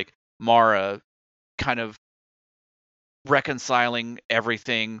ceremony of, like, Mara kind of reconciling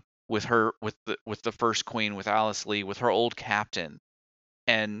everything with her, with the first queen, with Alice Lee, with her old captain.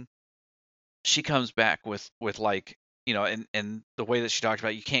 And she comes back with like, and the way that she talked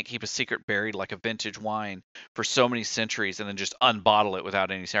about, you can't keep a secret buried like a vintage wine for so many centuries and then just unbottle it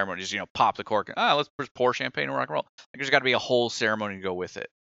without any ceremony. Just, pop the cork and let's just pour champagne and rock and roll. Like, there's got to be a whole ceremony to go with it.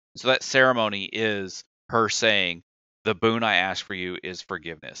 So that ceremony is her saying, "The boon I ask for you is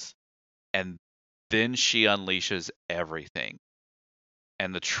forgiveness." And then she unleashes everything.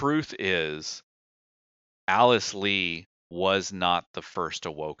 And the truth is, Alice Lee was not the first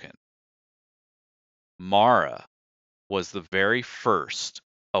Awoken. Mara was the very first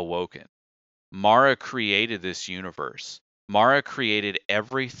Awoken. Mara created this universe. Mara created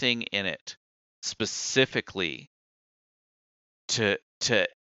everything in it specifically to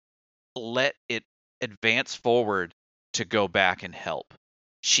let it advance forward, to go back and help.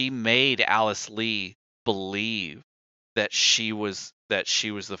 She made Alice Lee believe that she was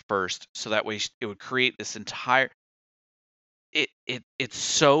the first, so that way it would create this entire. It's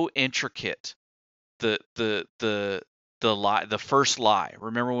so intricate. The lie, the first lie.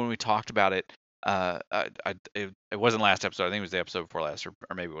 Remember when we talked about it? It wasn't last episode. I think it was the episode before last, or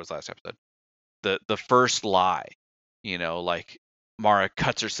maybe it was last episode. The first lie. Like, Mara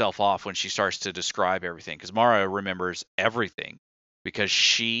cuts herself off when she starts to describe everything, because Mara remembers everything because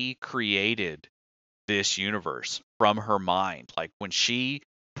she created this universe from her mind. Like, when she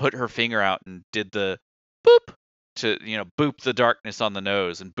put her finger out and did the boop to, boop the darkness on the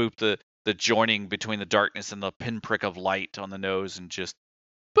nose, and boop the joining between the darkness and the pinprick of light on the nose, and just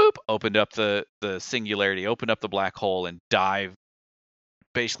boop, opened up the singularity, opened up the black hole, and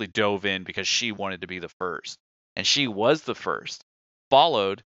basically dove in because she wanted to be the first. And she was the first,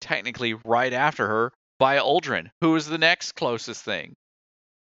 followed technically right after her by Uldren, who was the next closest thing.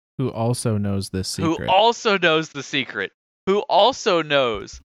 Who also knows this secret. Who also knows the secret. Who also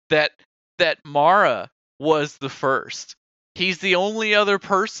knows that Mara was the first. He's the only other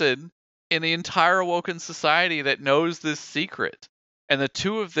person in the entire Awoken society that knows this secret. And the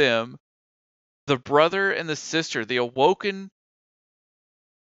two of them, the brother and the sister, the Awoken,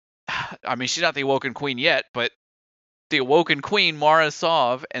 I mean, she's not the Awoken queen yet, but the Awoken queen, Mara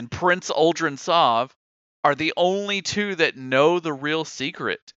Sov, and Prince Uldren Sov, are the only two that know the real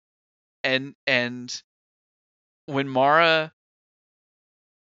secret. And when Mara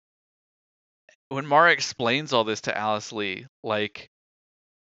explains all this to Alice Lee, like,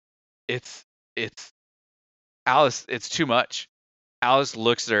 it's Alice, it's too much. Alice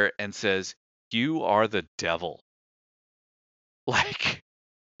looks at her and says, "You are the devil." Like,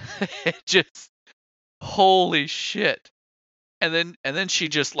 it just, holy shit. And then she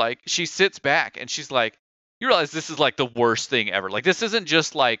just, like, she sits back and she's like, you realize this is, like, the worst thing ever. Like, this isn't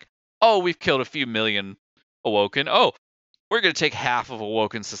just like, oh, we've killed a few million Awoken. Oh, we're going to take half of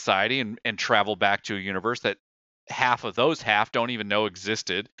Awoken society and travel back to a universe that half of those don't even know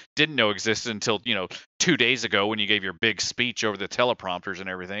existed. Didn't know existed until, 2 days ago when you gave your big speech over the teleprompters and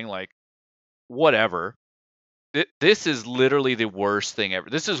everything. Like, whatever. This is literally the worst thing ever.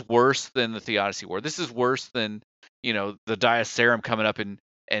 This is worse than the Theodicy War. This is worse than, the Diacerum coming up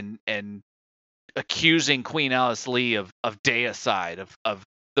and accusing Queen Alice Lee of deicide, of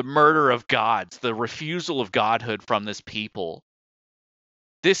the murder of gods, the refusal of godhood from this people.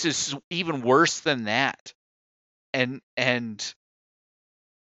 This is even worse than that. And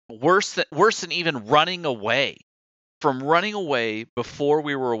worse than even running away before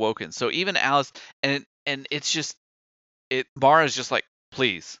we were Awoken. So even Alice, and it's just, Mara's just like,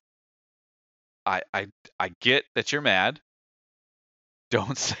 please, I get that you're mad.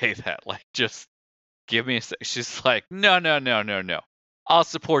 Don't say that. Like, just give me a sec. She's like, no. I'll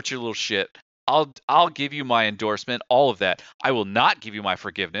support your little shit. I'll give you my endorsement, all of that. I will not give you my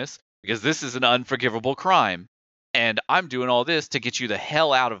forgiveness, because this is an unforgivable crime. And I'm doing all this to get you the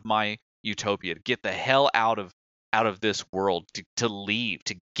hell out of my utopia, to get the hell out of this world, to leave,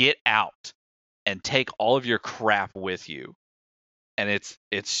 to get out and take all of your crap with you. And it's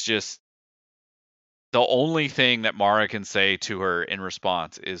just, the only thing that Mara can say to her in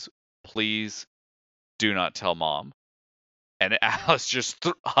response is, please do not tell Mom. and Alice just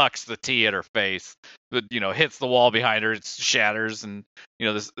hucks the tea at her face. Hits the wall behind her. It shatters, and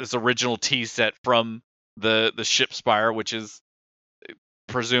this original tea set from the ship spire, which is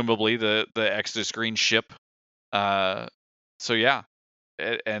presumably the Exodus Green ship. So yeah,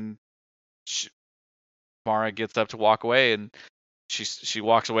 and Mara gets up to walk away, and she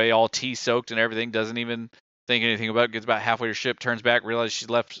walks away all tea soaked and everything. Doesn't even think anything about it. Gets about halfway to ship, turns back, realizes she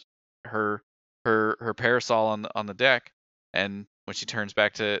left her parasol on the deck, and when she turns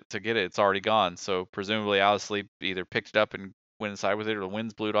back to get it, it's already gone. So presumably Alice Lee either picked it up and went inside with it, or the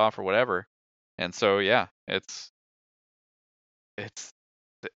winds blew it off, or whatever. And so yeah, it's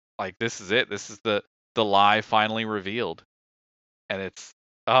like, this is it. This is the lie finally revealed, and it's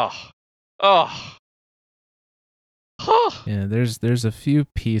oh. Yeah, there's a few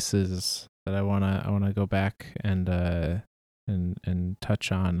pieces that I wanna go back and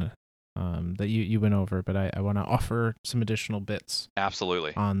touch on that you went over, but I want to offer some additional bits.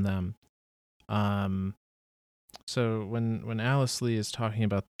 Absolutely. On them. So when Alice Lee is talking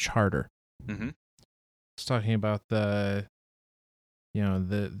about the charter, mm-hmm. It's talking about this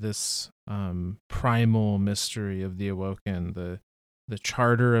primal mystery of the Awoken, the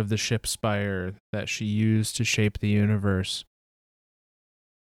charter of the ship spire that she used to shape the universe.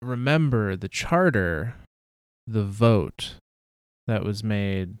 Remember, the charter, the vote that was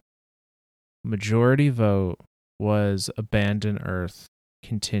made, majority vote was abandon Earth,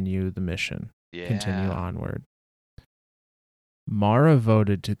 continue the mission, continue onward. Mara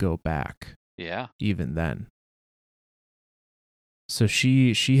voted to go back. Yeah. Even then. So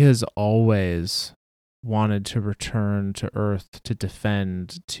she has always wanted to return to Earth to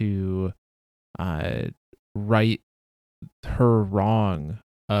defend, to right her wrong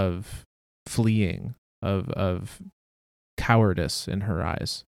of fleeing, of cowardice in her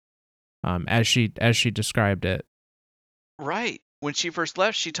eyes, as she described it. Right. When she first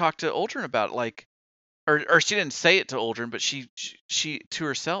left, she talked to Uldren about it, or she didn't say it to Uldren, but she to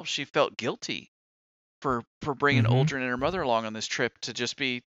herself, she felt guilty for bringing mm-hmm. Uldren and her mother along on this trip to just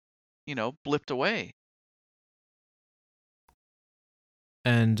be, blipped away.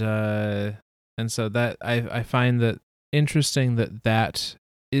 And so that I find that interesting that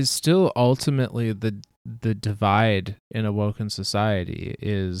is still ultimately the divide in Awoken society,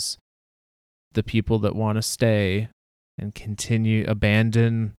 is the people that want to stay and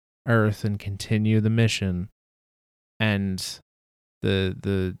abandon Earth and continue the mission, and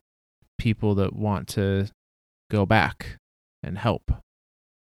the people that want to go back and help.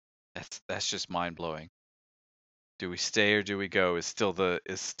 That's just mind blowing. Do we stay or do we go? Is still the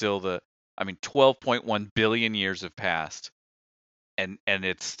 12.1 billion years have passed, and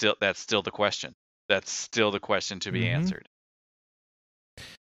that's still the question. That's still the question to be answered.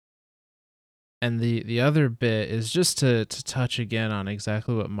 And the other bit is just to touch again on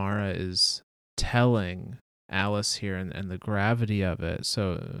exactly what Mara is telling Alice here, and the gravity of it.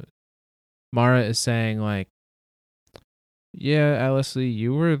 So Mara is saying, like, yeah, Alice Lee,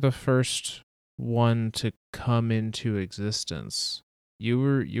 you were the first one to come into existence. You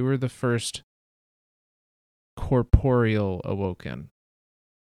were the first corporeal Awoken.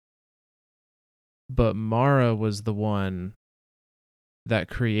 But Mara was the one that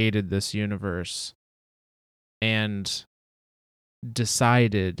created this universe and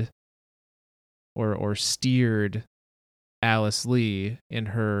decided or steered Alice Lee in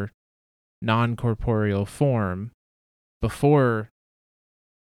her non-corporeal form before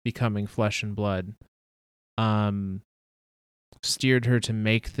becoming flesh and blood, steered her to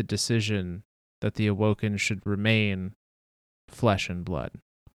make the decision that the Awoken should remain flesh and blood.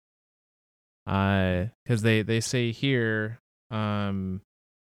 Because they say here,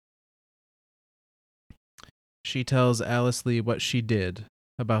 she tells Alice Lee what she did,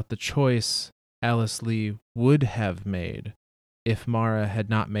 about the choice Alice Lee would have made if Mara had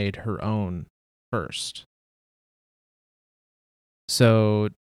not made her own first. So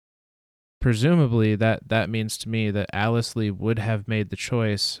presumably that means to me that Alice Lee would have made the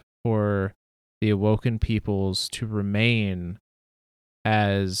choice for the Awoken peoples to remain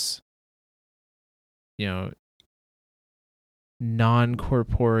as,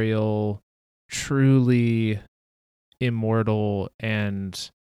 non-corporeal, truly immortal,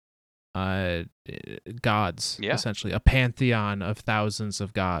 and gods, essentially. A pantheon of thousands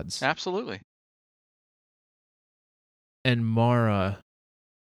of gods. Absolutely. And Mara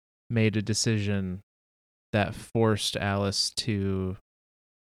made a decision that forced Alice to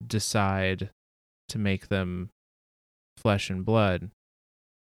decide to make them flesh and blood.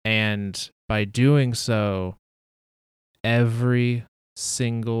 And by doing so, every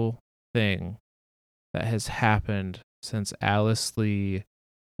single thing that has happened since Alice Lee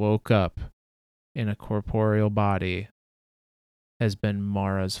woke up in a corporeal body has been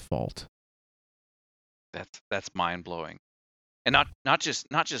Mara's fault. That's mind-blowing. And not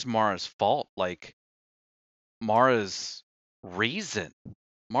just Mara's fault, like Mara's reason,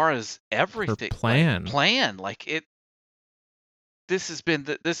 Mara's everything, Her plan. Like it. This has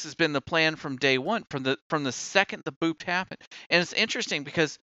been the plan from day one, from the second the boop happened. And it's interesting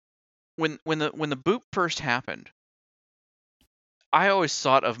because when the boop first happened, I always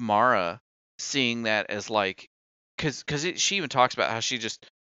thought of Mara seeing that as like, because she even talks about how she just,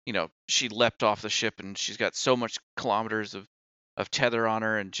 she leapt off the ship and she's got so much kilometers of tether on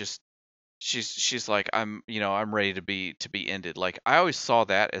her, and just she's like, I'm ready to be ended. Like, I always saw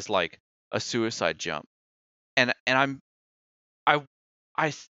that as like a suicide jump, and I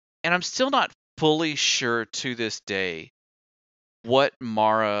I and I'm still not fully sure to this day what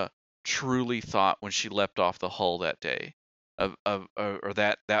Mara truly thought when she leapt off the hull that day, or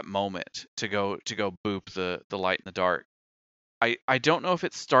that moment to go boop the light in the dark. I don't know if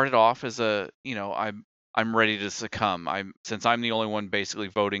it started off as a, I'm ready to succumb. Since I'm the only one basically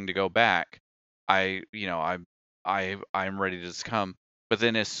voting to go back, I'm ready to succumb. But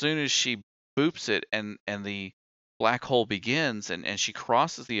then as soon as she boops it and the black hole begins, and she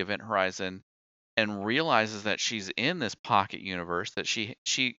crosses the event horizon and realizes that she's in this pocket universe, that she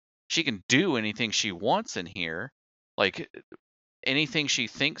can do anything she wants in here, like anything she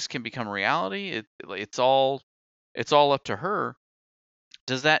thinks can become reality. It's all up to her.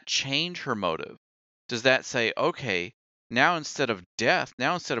 Does that change her motive? Does that say, okay, now instead of death,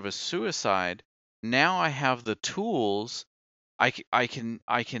 now instead of a suicide, now I have the tools. I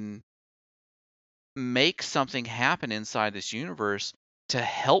can make something happen inside this universe to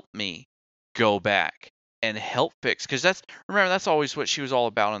help me go back and help fix. Because that's always what she was all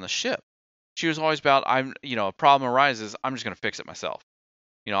about on the ship. She was always about, a problem arises, I'm just gonna fix it myself.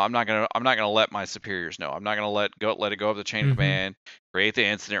 I'm not gonna let my superiors know. I'm not gonna let it go up the chain of command. Create the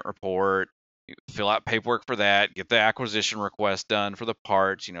incident report, fill out paperwork for that, get the acquisition request done for the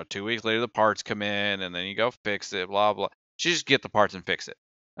parts. 2 weeks later the parts come in, and then you go fix it. Blah blah. She just get the parts and fix it.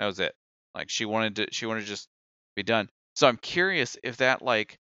 That was it. Like, she wanted to just be done. So I'm curious if that,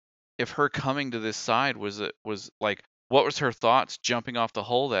 like, if her coming to this side was like, what was her thoughts jumping off the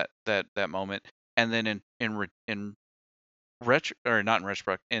hull that moment, and then in retro, or not in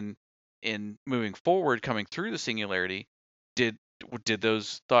retrospect, in moving forward, coming through the singularity, did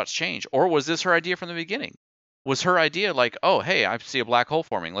those thoughts change, or was this her idea from the beginning? Was her idea like, oh hey, I see a black hole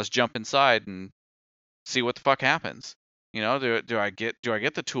forming, let's jump inside and see what the fuck happens? Do I get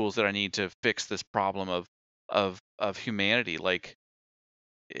the tools that I need to fix this problem of humanity? Like,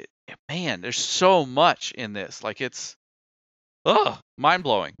 man, there's so much in this. Like, it's mind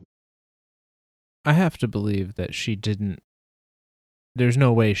blowing. I have to believe that she didn't. There's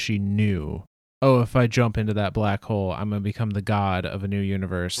no way she knew, oh, if I jump into that black hole, I'm going to become the god of a new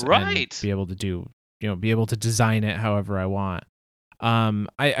universe. Right. And be able to design it however I want.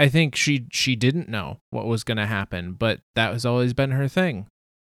 I think she didn't know what was going to happen, but that has always been her thing.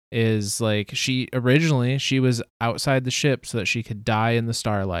 Is like, she was outside the ship so that she could die in the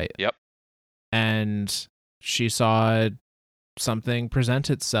starlight. Yep. And she saw something present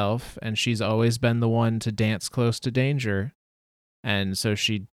itself, and she's always been the one to dance close to danger. And so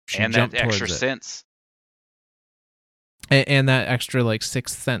she and jumped that extra towards it. sense. And that extra, like,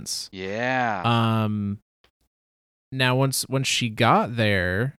 sixth sense. Yeah. Now once she got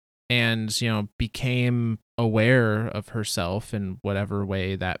there and, became aware of herself in whatever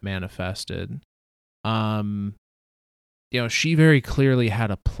way that manifested, she very clearly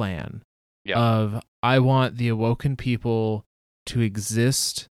had a plan. Yep. Of, I want the Awoken people to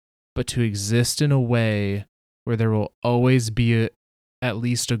exist, but to exist in a way where there will always be at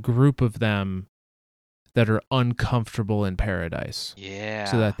least a group of them that are uncomfortable in paradise. Yeah.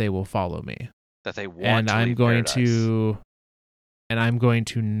 So that they will follow me. That they want to leave paradise. I'm going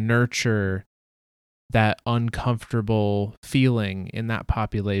to nurture that uncomfortable feeling in that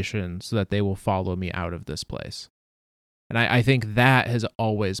population so that they will follow me out of this place. And I think that has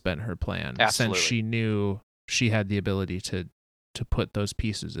always been her plan. Absolutely. Since she knew she had the ability to put those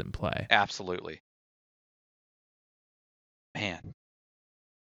pieces in play. Absolutely. Man.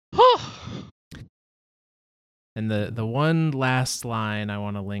 And the one last line I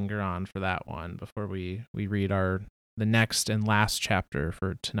want to linger on for that one before we read the next and last chapter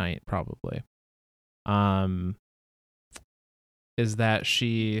for tonight, probably, is that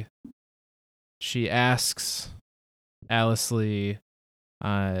she asks Alice Lee,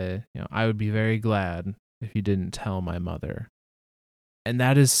 I would be very glad if you didn't tell my mother. And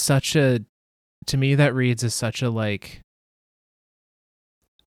that is such a to me that reads as such a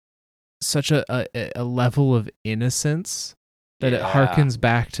a level of innocence that it harkens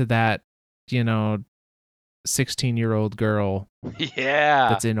back to that, 16-year-old girl Yeah.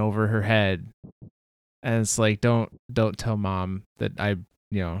 that's in over her head. And it's like, don't tell mom that I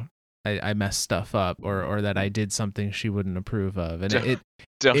messed stuff up or that I did something she wouldn't approve of. And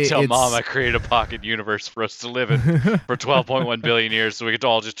don't tell mom I created a pocket universe for us to live in for 12.1 billion years so we could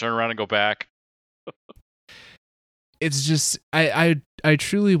all just turn around and go back. It's just, I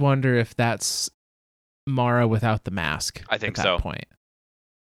truly wonder if that's Mara without the mask. I think at that so. point.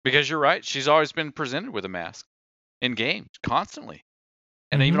 Because you're right. She's always been presented with a mask in games constantly.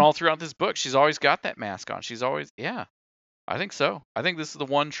 And even all throughout this book, she's always got that mask on. She's always, yeah, I think so. I think this is the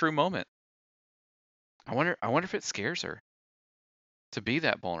one true moment. I wonder if it scares her to be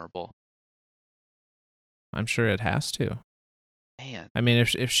that vulnerable. I'm sure it has to. Man. I mean,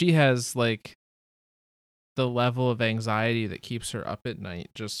 if she has like the level of anxiety that keeps her up at night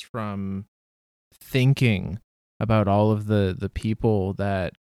just from thinking about all of the people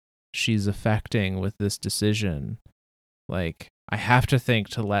that she's affecting with this decision, like, I have to think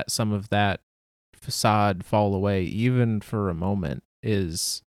to let some of that facade fall away, even for a moment,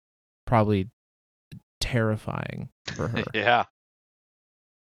 is probably terrifying for her. Yeah.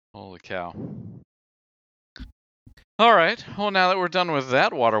 Holy cow. All right. Well, now that we're done with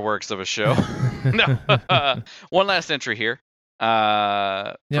that waterworks of a show, one last entry here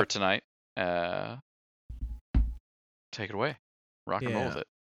for tonight. Take it away. Rock and roll with it.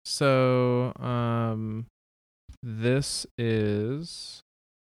 So, this is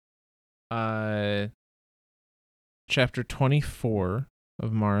chapter 24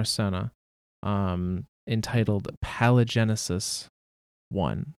 of Mara Sov, entitled Palingenesis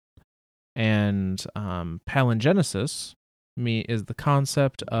 1. And palingenesis is the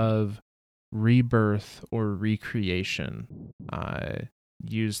concept of rebirth or recreation,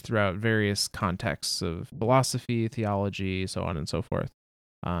 used throughout various contexts of philosophy, theology, so on and so forth.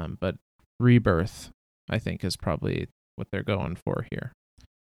 But rebirth, I think, is probably what they're going for here.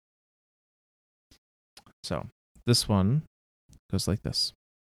 So this one goes like this.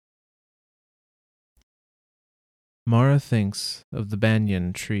 Mara thinks of the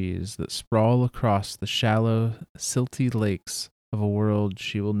banyan trees that sprawl across the shallow, silty lakes of a world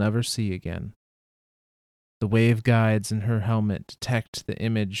she will never see again. The wave guides in her helmet detect the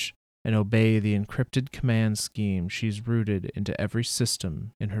image and obey the encrypted command scheme she's rooted into every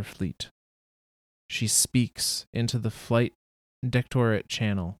system in her fleet. She speaks into the flight dectorate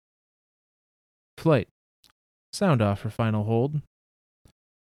channel. Flight. Sound off for final hold.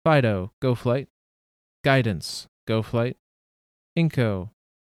 Fido, go flight. Guidance, go flight. Inco,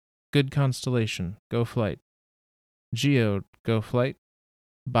 good constellation, go flight. Geo, go flight.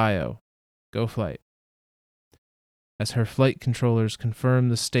 Bio, go flight. As her flight controllers confirm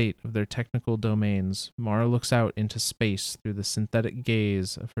the state of their technical domains, Mara looks out into space through the synthetic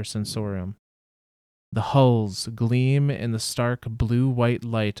gaze of her sensorium. The hulls gleam in the stark blue-white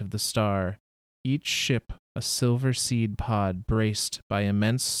light of the star, each ship a silver seed pod braced by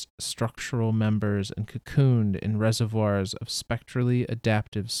immense structural members and cocooned in reservoirs of spectrally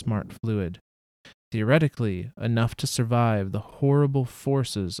adaptive smart fluid, theoretically enough to survive the horrible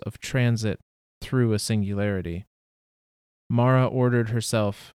forces of transit through a singularity. Mara ordered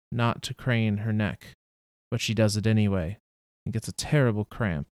herself not to crane her neck, but she does it anyway, and gets a terrible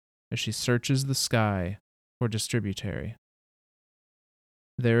cramp as she searches the sky for Distributary.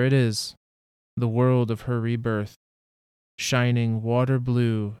 There it is, the world of her rebirth, shining water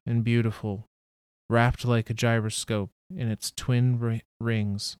blue and beautiful, wrapped like a gyroscope in its twin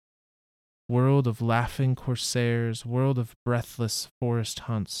rings. World of laughing corsairs, world of breathless forest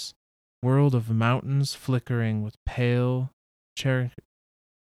hunts, world of mountains flickering with pale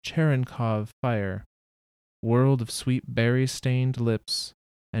Cherenkov fire, world of sweet berry-stained lips,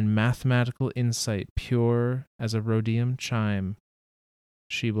 and mathematical insight pure as a rhodium chime.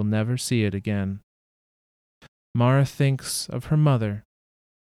 She will never see it again. Mara thinks of her mother.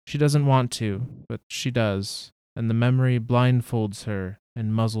 She doesn't want to, but she does, and the memory blindfolds her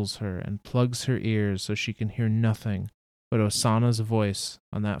and muzzles her and plugs her ears so she can hear nothing but Osana's voice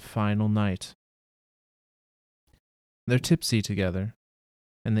on that final night. They're tipsy together,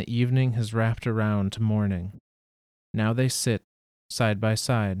 and the evening has wrapped around to morning. Now they sit, side by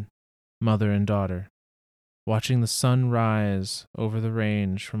side, mother and daughter, watching the sun rise over the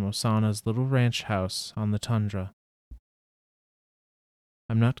range from Osana's little ranch house on the tundra.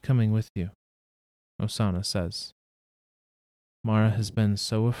 I'm not coming with you, Osana says. Mara has been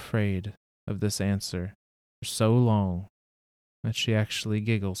so afraid of this answer for so long that she actually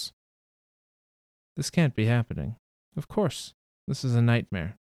giggles. This can't be happening. Of course, this is a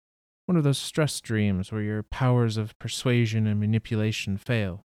nightmare. One of those stress dreams where your powers of persuasion and manipulation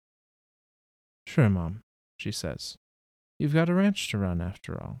fail. Sure, Mom, she says. You've got a ranch to run,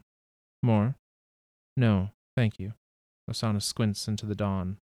 after all. More? No, thank you. Osana squints into the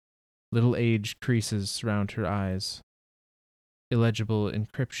dawn. Little aged creases surround her eyes. Illegible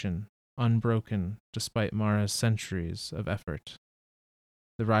encryption, unbroken despite Mara's centuries of effort.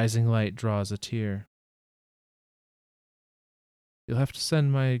 The rising light draws a tear. You'll have to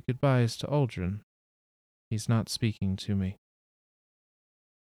send my goodbyes to Aldrin. He's not speaking to me.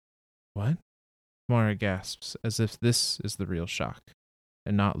 What? Mara gasps, as if this is the real shock,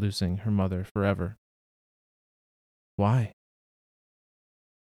 and not losing her mother forever. Why?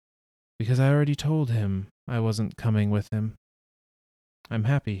 Because I already told him I wasn't coming with him. I'm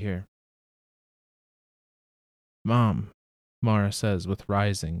happy here. Mom, Mara says with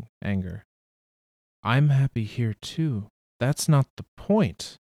rising anger. I'm happy here too. That's not the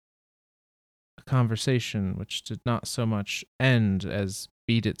point. A conversation which did not so much end as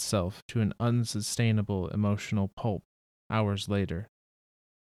beat itself to an unsustainable emotional pulp hours later.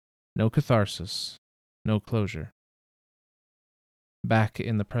 No catharsis, no closure. Back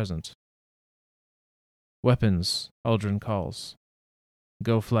in the present. Weapons, Aldrin calls.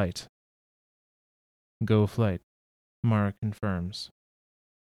 Go flight. Go flight, Mara confirms.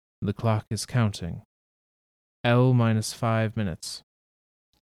 The clock is counting. L minus 5 minutes.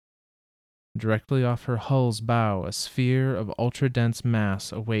 Directly off her hull's bow, a sphere of ultra-dense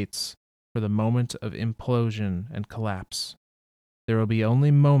mass awaits for the moment of implosion and collapse. There will be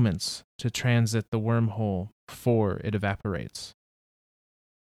only moments to transit the wormhole before it evaporates.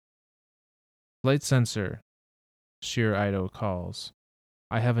 Flight sensor, Sjur Eido calls.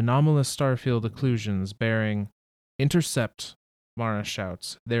 I have anomalous starfield occlusions bearing. Intercept, Mara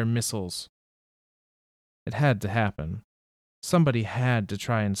shouts. They're missiles. It had to happen. Somebody had to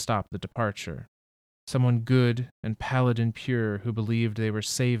try and stop the departure. Someone good and paladin pure who believed they were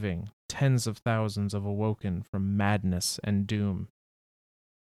saving tens of thousands of Awoken from madness and doom.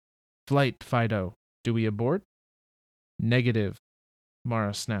 Flight, Fido. Do we abort? Negative,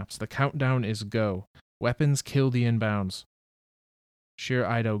 Mara snaps. The countdown is go. Weapons kill the inbounds. Sjur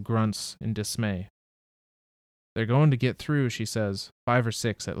Eido grunts in dismay. They're going to get through, she says. 5 or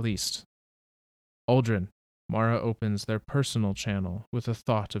 6 at least. Aldrin, Mara opens their personal channel with a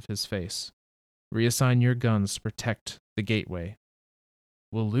thought of his face. Reassign your guns to protect the gateway.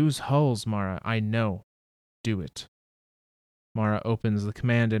 We'll lose hulls, Mara, I know. Do it. Mara opens the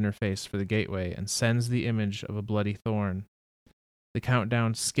command interface for the gateway and sends the image of a bloody thorn. The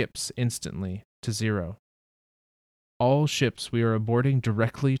countdown skips instantly to 0. All ships, we are aborting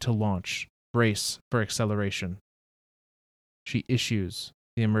directly to launch. Brace for acceleration. She issues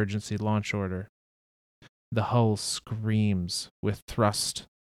the emergency launch order. The hull screams with thrust.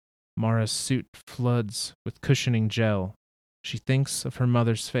 Mara's suit floods with cushioning gel. She thinks of her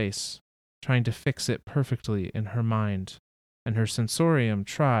mother's face, trying to fix it perfectly in her mind, and her sensorium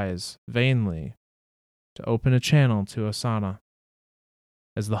tries, vainly, to open a channel to Osana.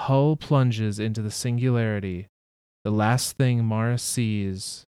 As the hull plunges into the singularity, the last thing Mara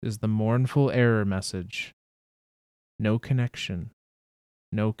sees is the mournful error message. No connection.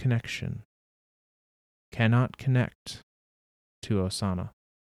 No connection. Cannot connect to Osana.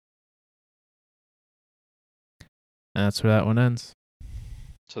 And that's where that one ends.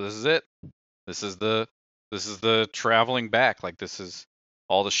 So this is it. This is the traveling back. Like, this is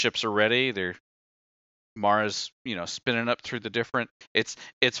all the ships are ready. Mara's, spinning up through the different. It's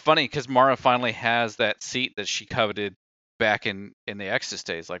funny because Mara finally has that seat that she coveted back in the Exodus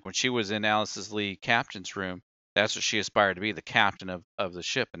days. Like when she was in Alice's Lee captain's room, that's what she aspired to be, the captain of the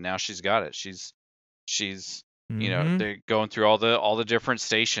ship, and now she's got it. She's they're going through all the different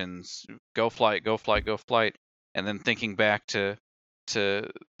stations. Go flight, go flight, go flight, and then thinking back to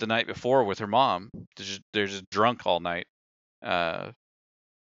the night before with her mom. They're just drunk all night.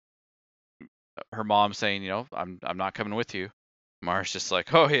 Her mom saying, I'm not coming with you. Mara's just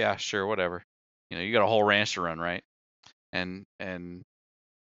like, oh yeah, sure, whatever. You got a whole ranch to run, right? And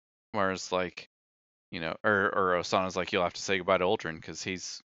Mara's like, or Osana's like, you'll have to say goodbye to Aldrin because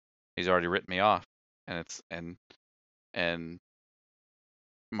he's already written me off. And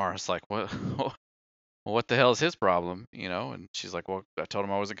Mara's like, what the hell is his problem? And she's like, well, I told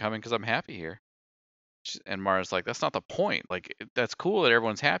him I wasn't coming because I'm happy here. And Mara's like, that's not the point. Like, that's cool that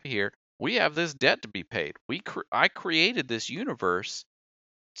everyone's happy here. We have this debt to be paid. I created this universe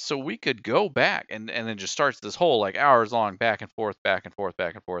so we could go back, and then just starts this whole like hours long back and forth, back and forth,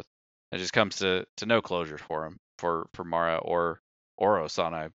 back and forth. It just comes to no closure for him, for Mara or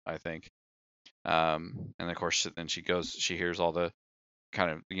Osana, I think. And of course, then she goes. She hears all the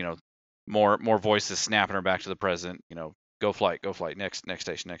kind of more voices snapping her back to the present. Go flight, next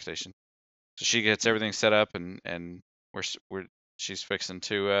station, next station. So she gets everything set up, and she's fixing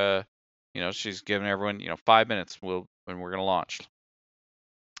to she's giving everyone 5 minutes when we're gonna launch.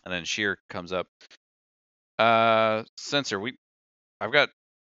 And then Sjur comes up. Sensor, I've got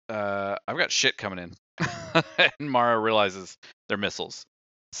shit coming in. And Mara realizes they're missiles.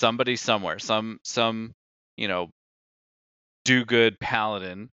 Somebody somewhere, some do-good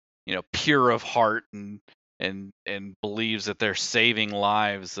paladin, pure of heart and believes that they're saving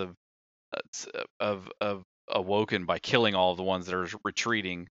lives of Awoken by killing all of the ones that are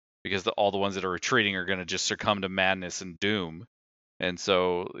retreating, because all the ones that are retreating are going to just succumb to madness and doom. And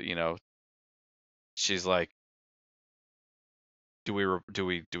so, she's like, do we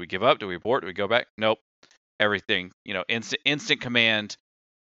give up? Do we abort? Do we go back? Nope. Everything, instant command.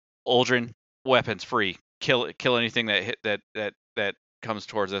 Uldren, weapons free. Kill anything that comes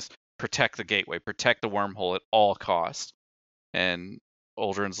towards us. Protect the gateway. Protect the wormhole at all costs. And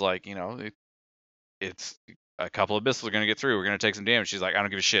Uldren's like, it's a couple of missiles are going to get through. We're going to take some damage. She's like, I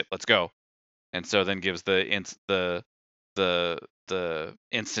don't give a shit. Let's go. And so then gives the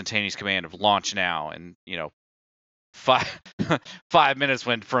instantaneous command of launch now. And 5 minutes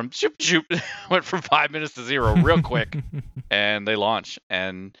went from 5 minutes to 0 real quick. And they launch.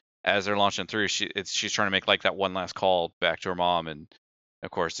 And as they're launching through, she's trying to make like that one last call back to her mom. And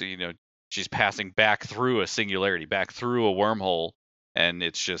of course, she's passing back through a singularity, back through a wormhole, and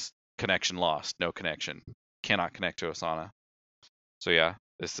it's just connection lost. No connection. Cannot connect to Asana. So yeah,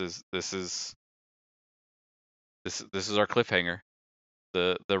 this is our cliffhanger.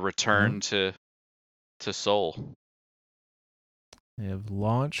 The return to Seoul. They have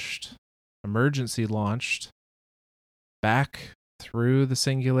emergency launched back through the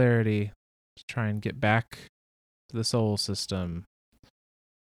singularity to try and get back to the Soul system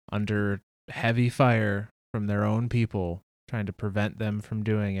under heavy fire from their own people, trying to prevent them from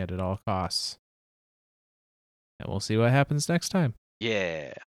doing it at all costs. And we'll see what happens next time.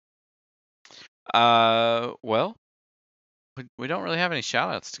 Yeah. Well, we don't really have any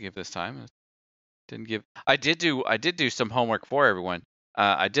shout-outs to give this time. I did do some homework for everyone.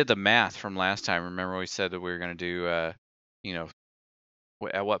 I did the math from last time. Remember we said that we were going to do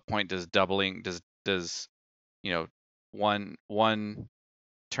at what point does doubling does one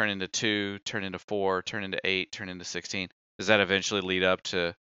turn into 2, turn into 4, turn into 8, turn into 16? Does that eventually lead up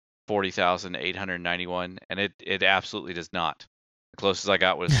to 40,891? And it absolutely does not. The closest I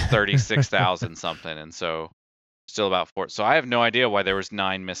got was 36,000 something, and so still about 4. So I have no idea why there was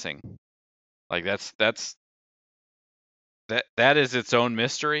 9 missing. Like that is its own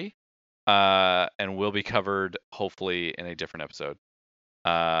mystery, and will be covered hopefully in a different episode.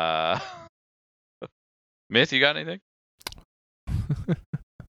 Myth, you got anything?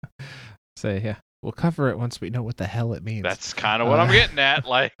 Yeah, we'll cover it once we know what the hell it means. That's kind of what I'm getting at.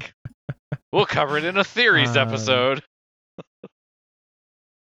 Like, we'll cover it in a theories episode.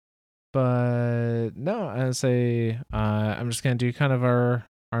 But no, I'm just gonna do kind of our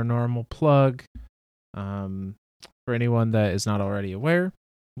normal plug. For anyone that is not already aware,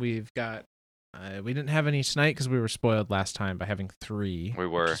 we've got we didn't have any tonight because we were spoiled last time by having 3. We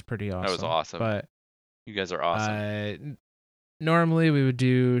were. Which is pretty awesome. That was awesome. But you guys are awesome. Normally we would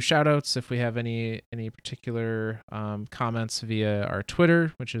do shout outs if we have any particular comments via our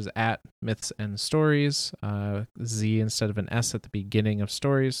Twitter, which is at Myths and Stories, Z instead of an S at the beginning of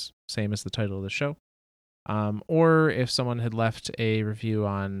stories, same as the title of the show. Or if someone had left a review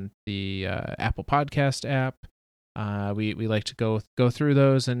on the Apple Podcast app, we like to go through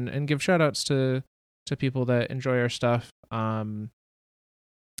those and give shout outs to people that enjoy our stuff,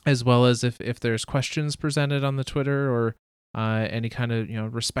 as well as if there's questions presented on the Twitter or any kind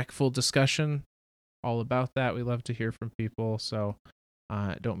of respectful discussion all about that. We love to hear from people, so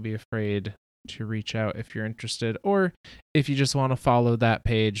don't be afraid to reach out if you're interested, or if you just want to follow that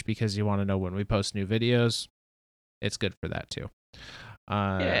page because you want to know when we post new videos. It's good for that too,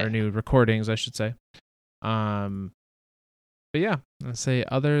 or new recordings, I should say. But yeah, I'd say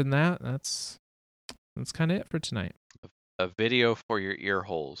other than that, that's kind of it for tonight. A video for your ear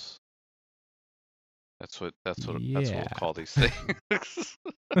holes. That's what we'll call these things.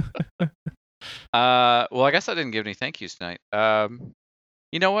 Well, I guess I didn't give any thank yous tonight.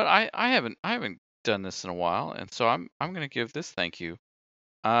 You know what? I haven't done this in a while, and so I'm gonna give this thank you.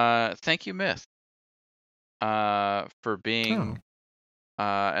 Thank you, Myth, for being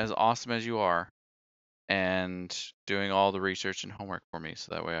as awesome as you are, and doing all the research and homework for me,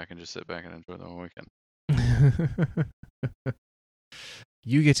 so that way I can just sit back and enjoy the whole weekend.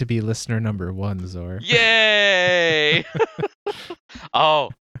 You get to be listener number 1, Zor. Yay!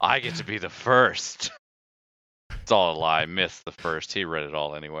 Oh, I get to be the first. It's all a lie. Myth the first. He read it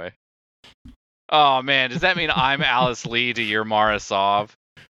all anyway. Oh, man. Does that mean I'm Alice Lee to your Mara Sov?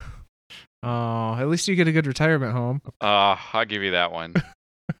 Oh, at least you get a good retirement home. I'll give you that one.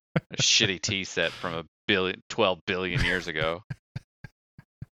 A shitty tea set from 12 billion years ago.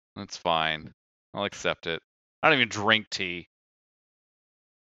 That's fine. I'll accept it. I don't even drink tea.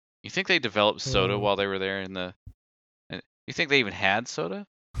 You think they developed soda while they were there in the... You think they even had soda?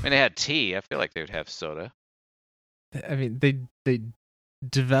 I mean, they had tea. I feel like they would have soda. I mean, they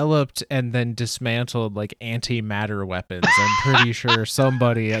developed and then dismantled like antimatter weapons. I'm pretty sure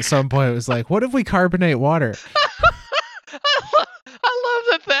somebody at some point was like, "What if we carbonate water?" I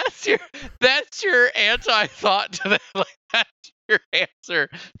love that. That's your anti-thought to that. Like that's your answer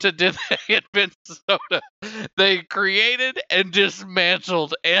to did they invent soda? They created and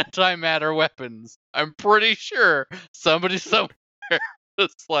dismantled antimatter weapons. I'm pretty sure somebody somewhere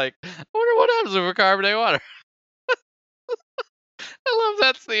was like, "I wonder what happens if we carbonate water." I love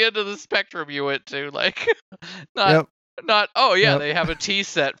that's the end of the spectrum you went to. Like, not, oh, yeah, they have a tea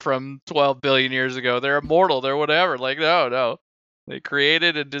set from 12 billion years ago. They're immortal. They're whatever. Like, no. They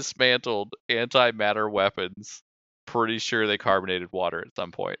created and dismantled antimatter weapons. Pretty sure they carbonated water at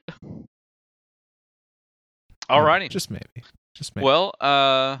some point. Alrighty. Just maybe. Well,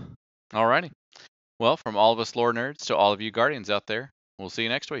 alrighty. Well, from all of us lore nerds to all of you guardians out there, we'll see you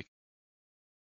next week.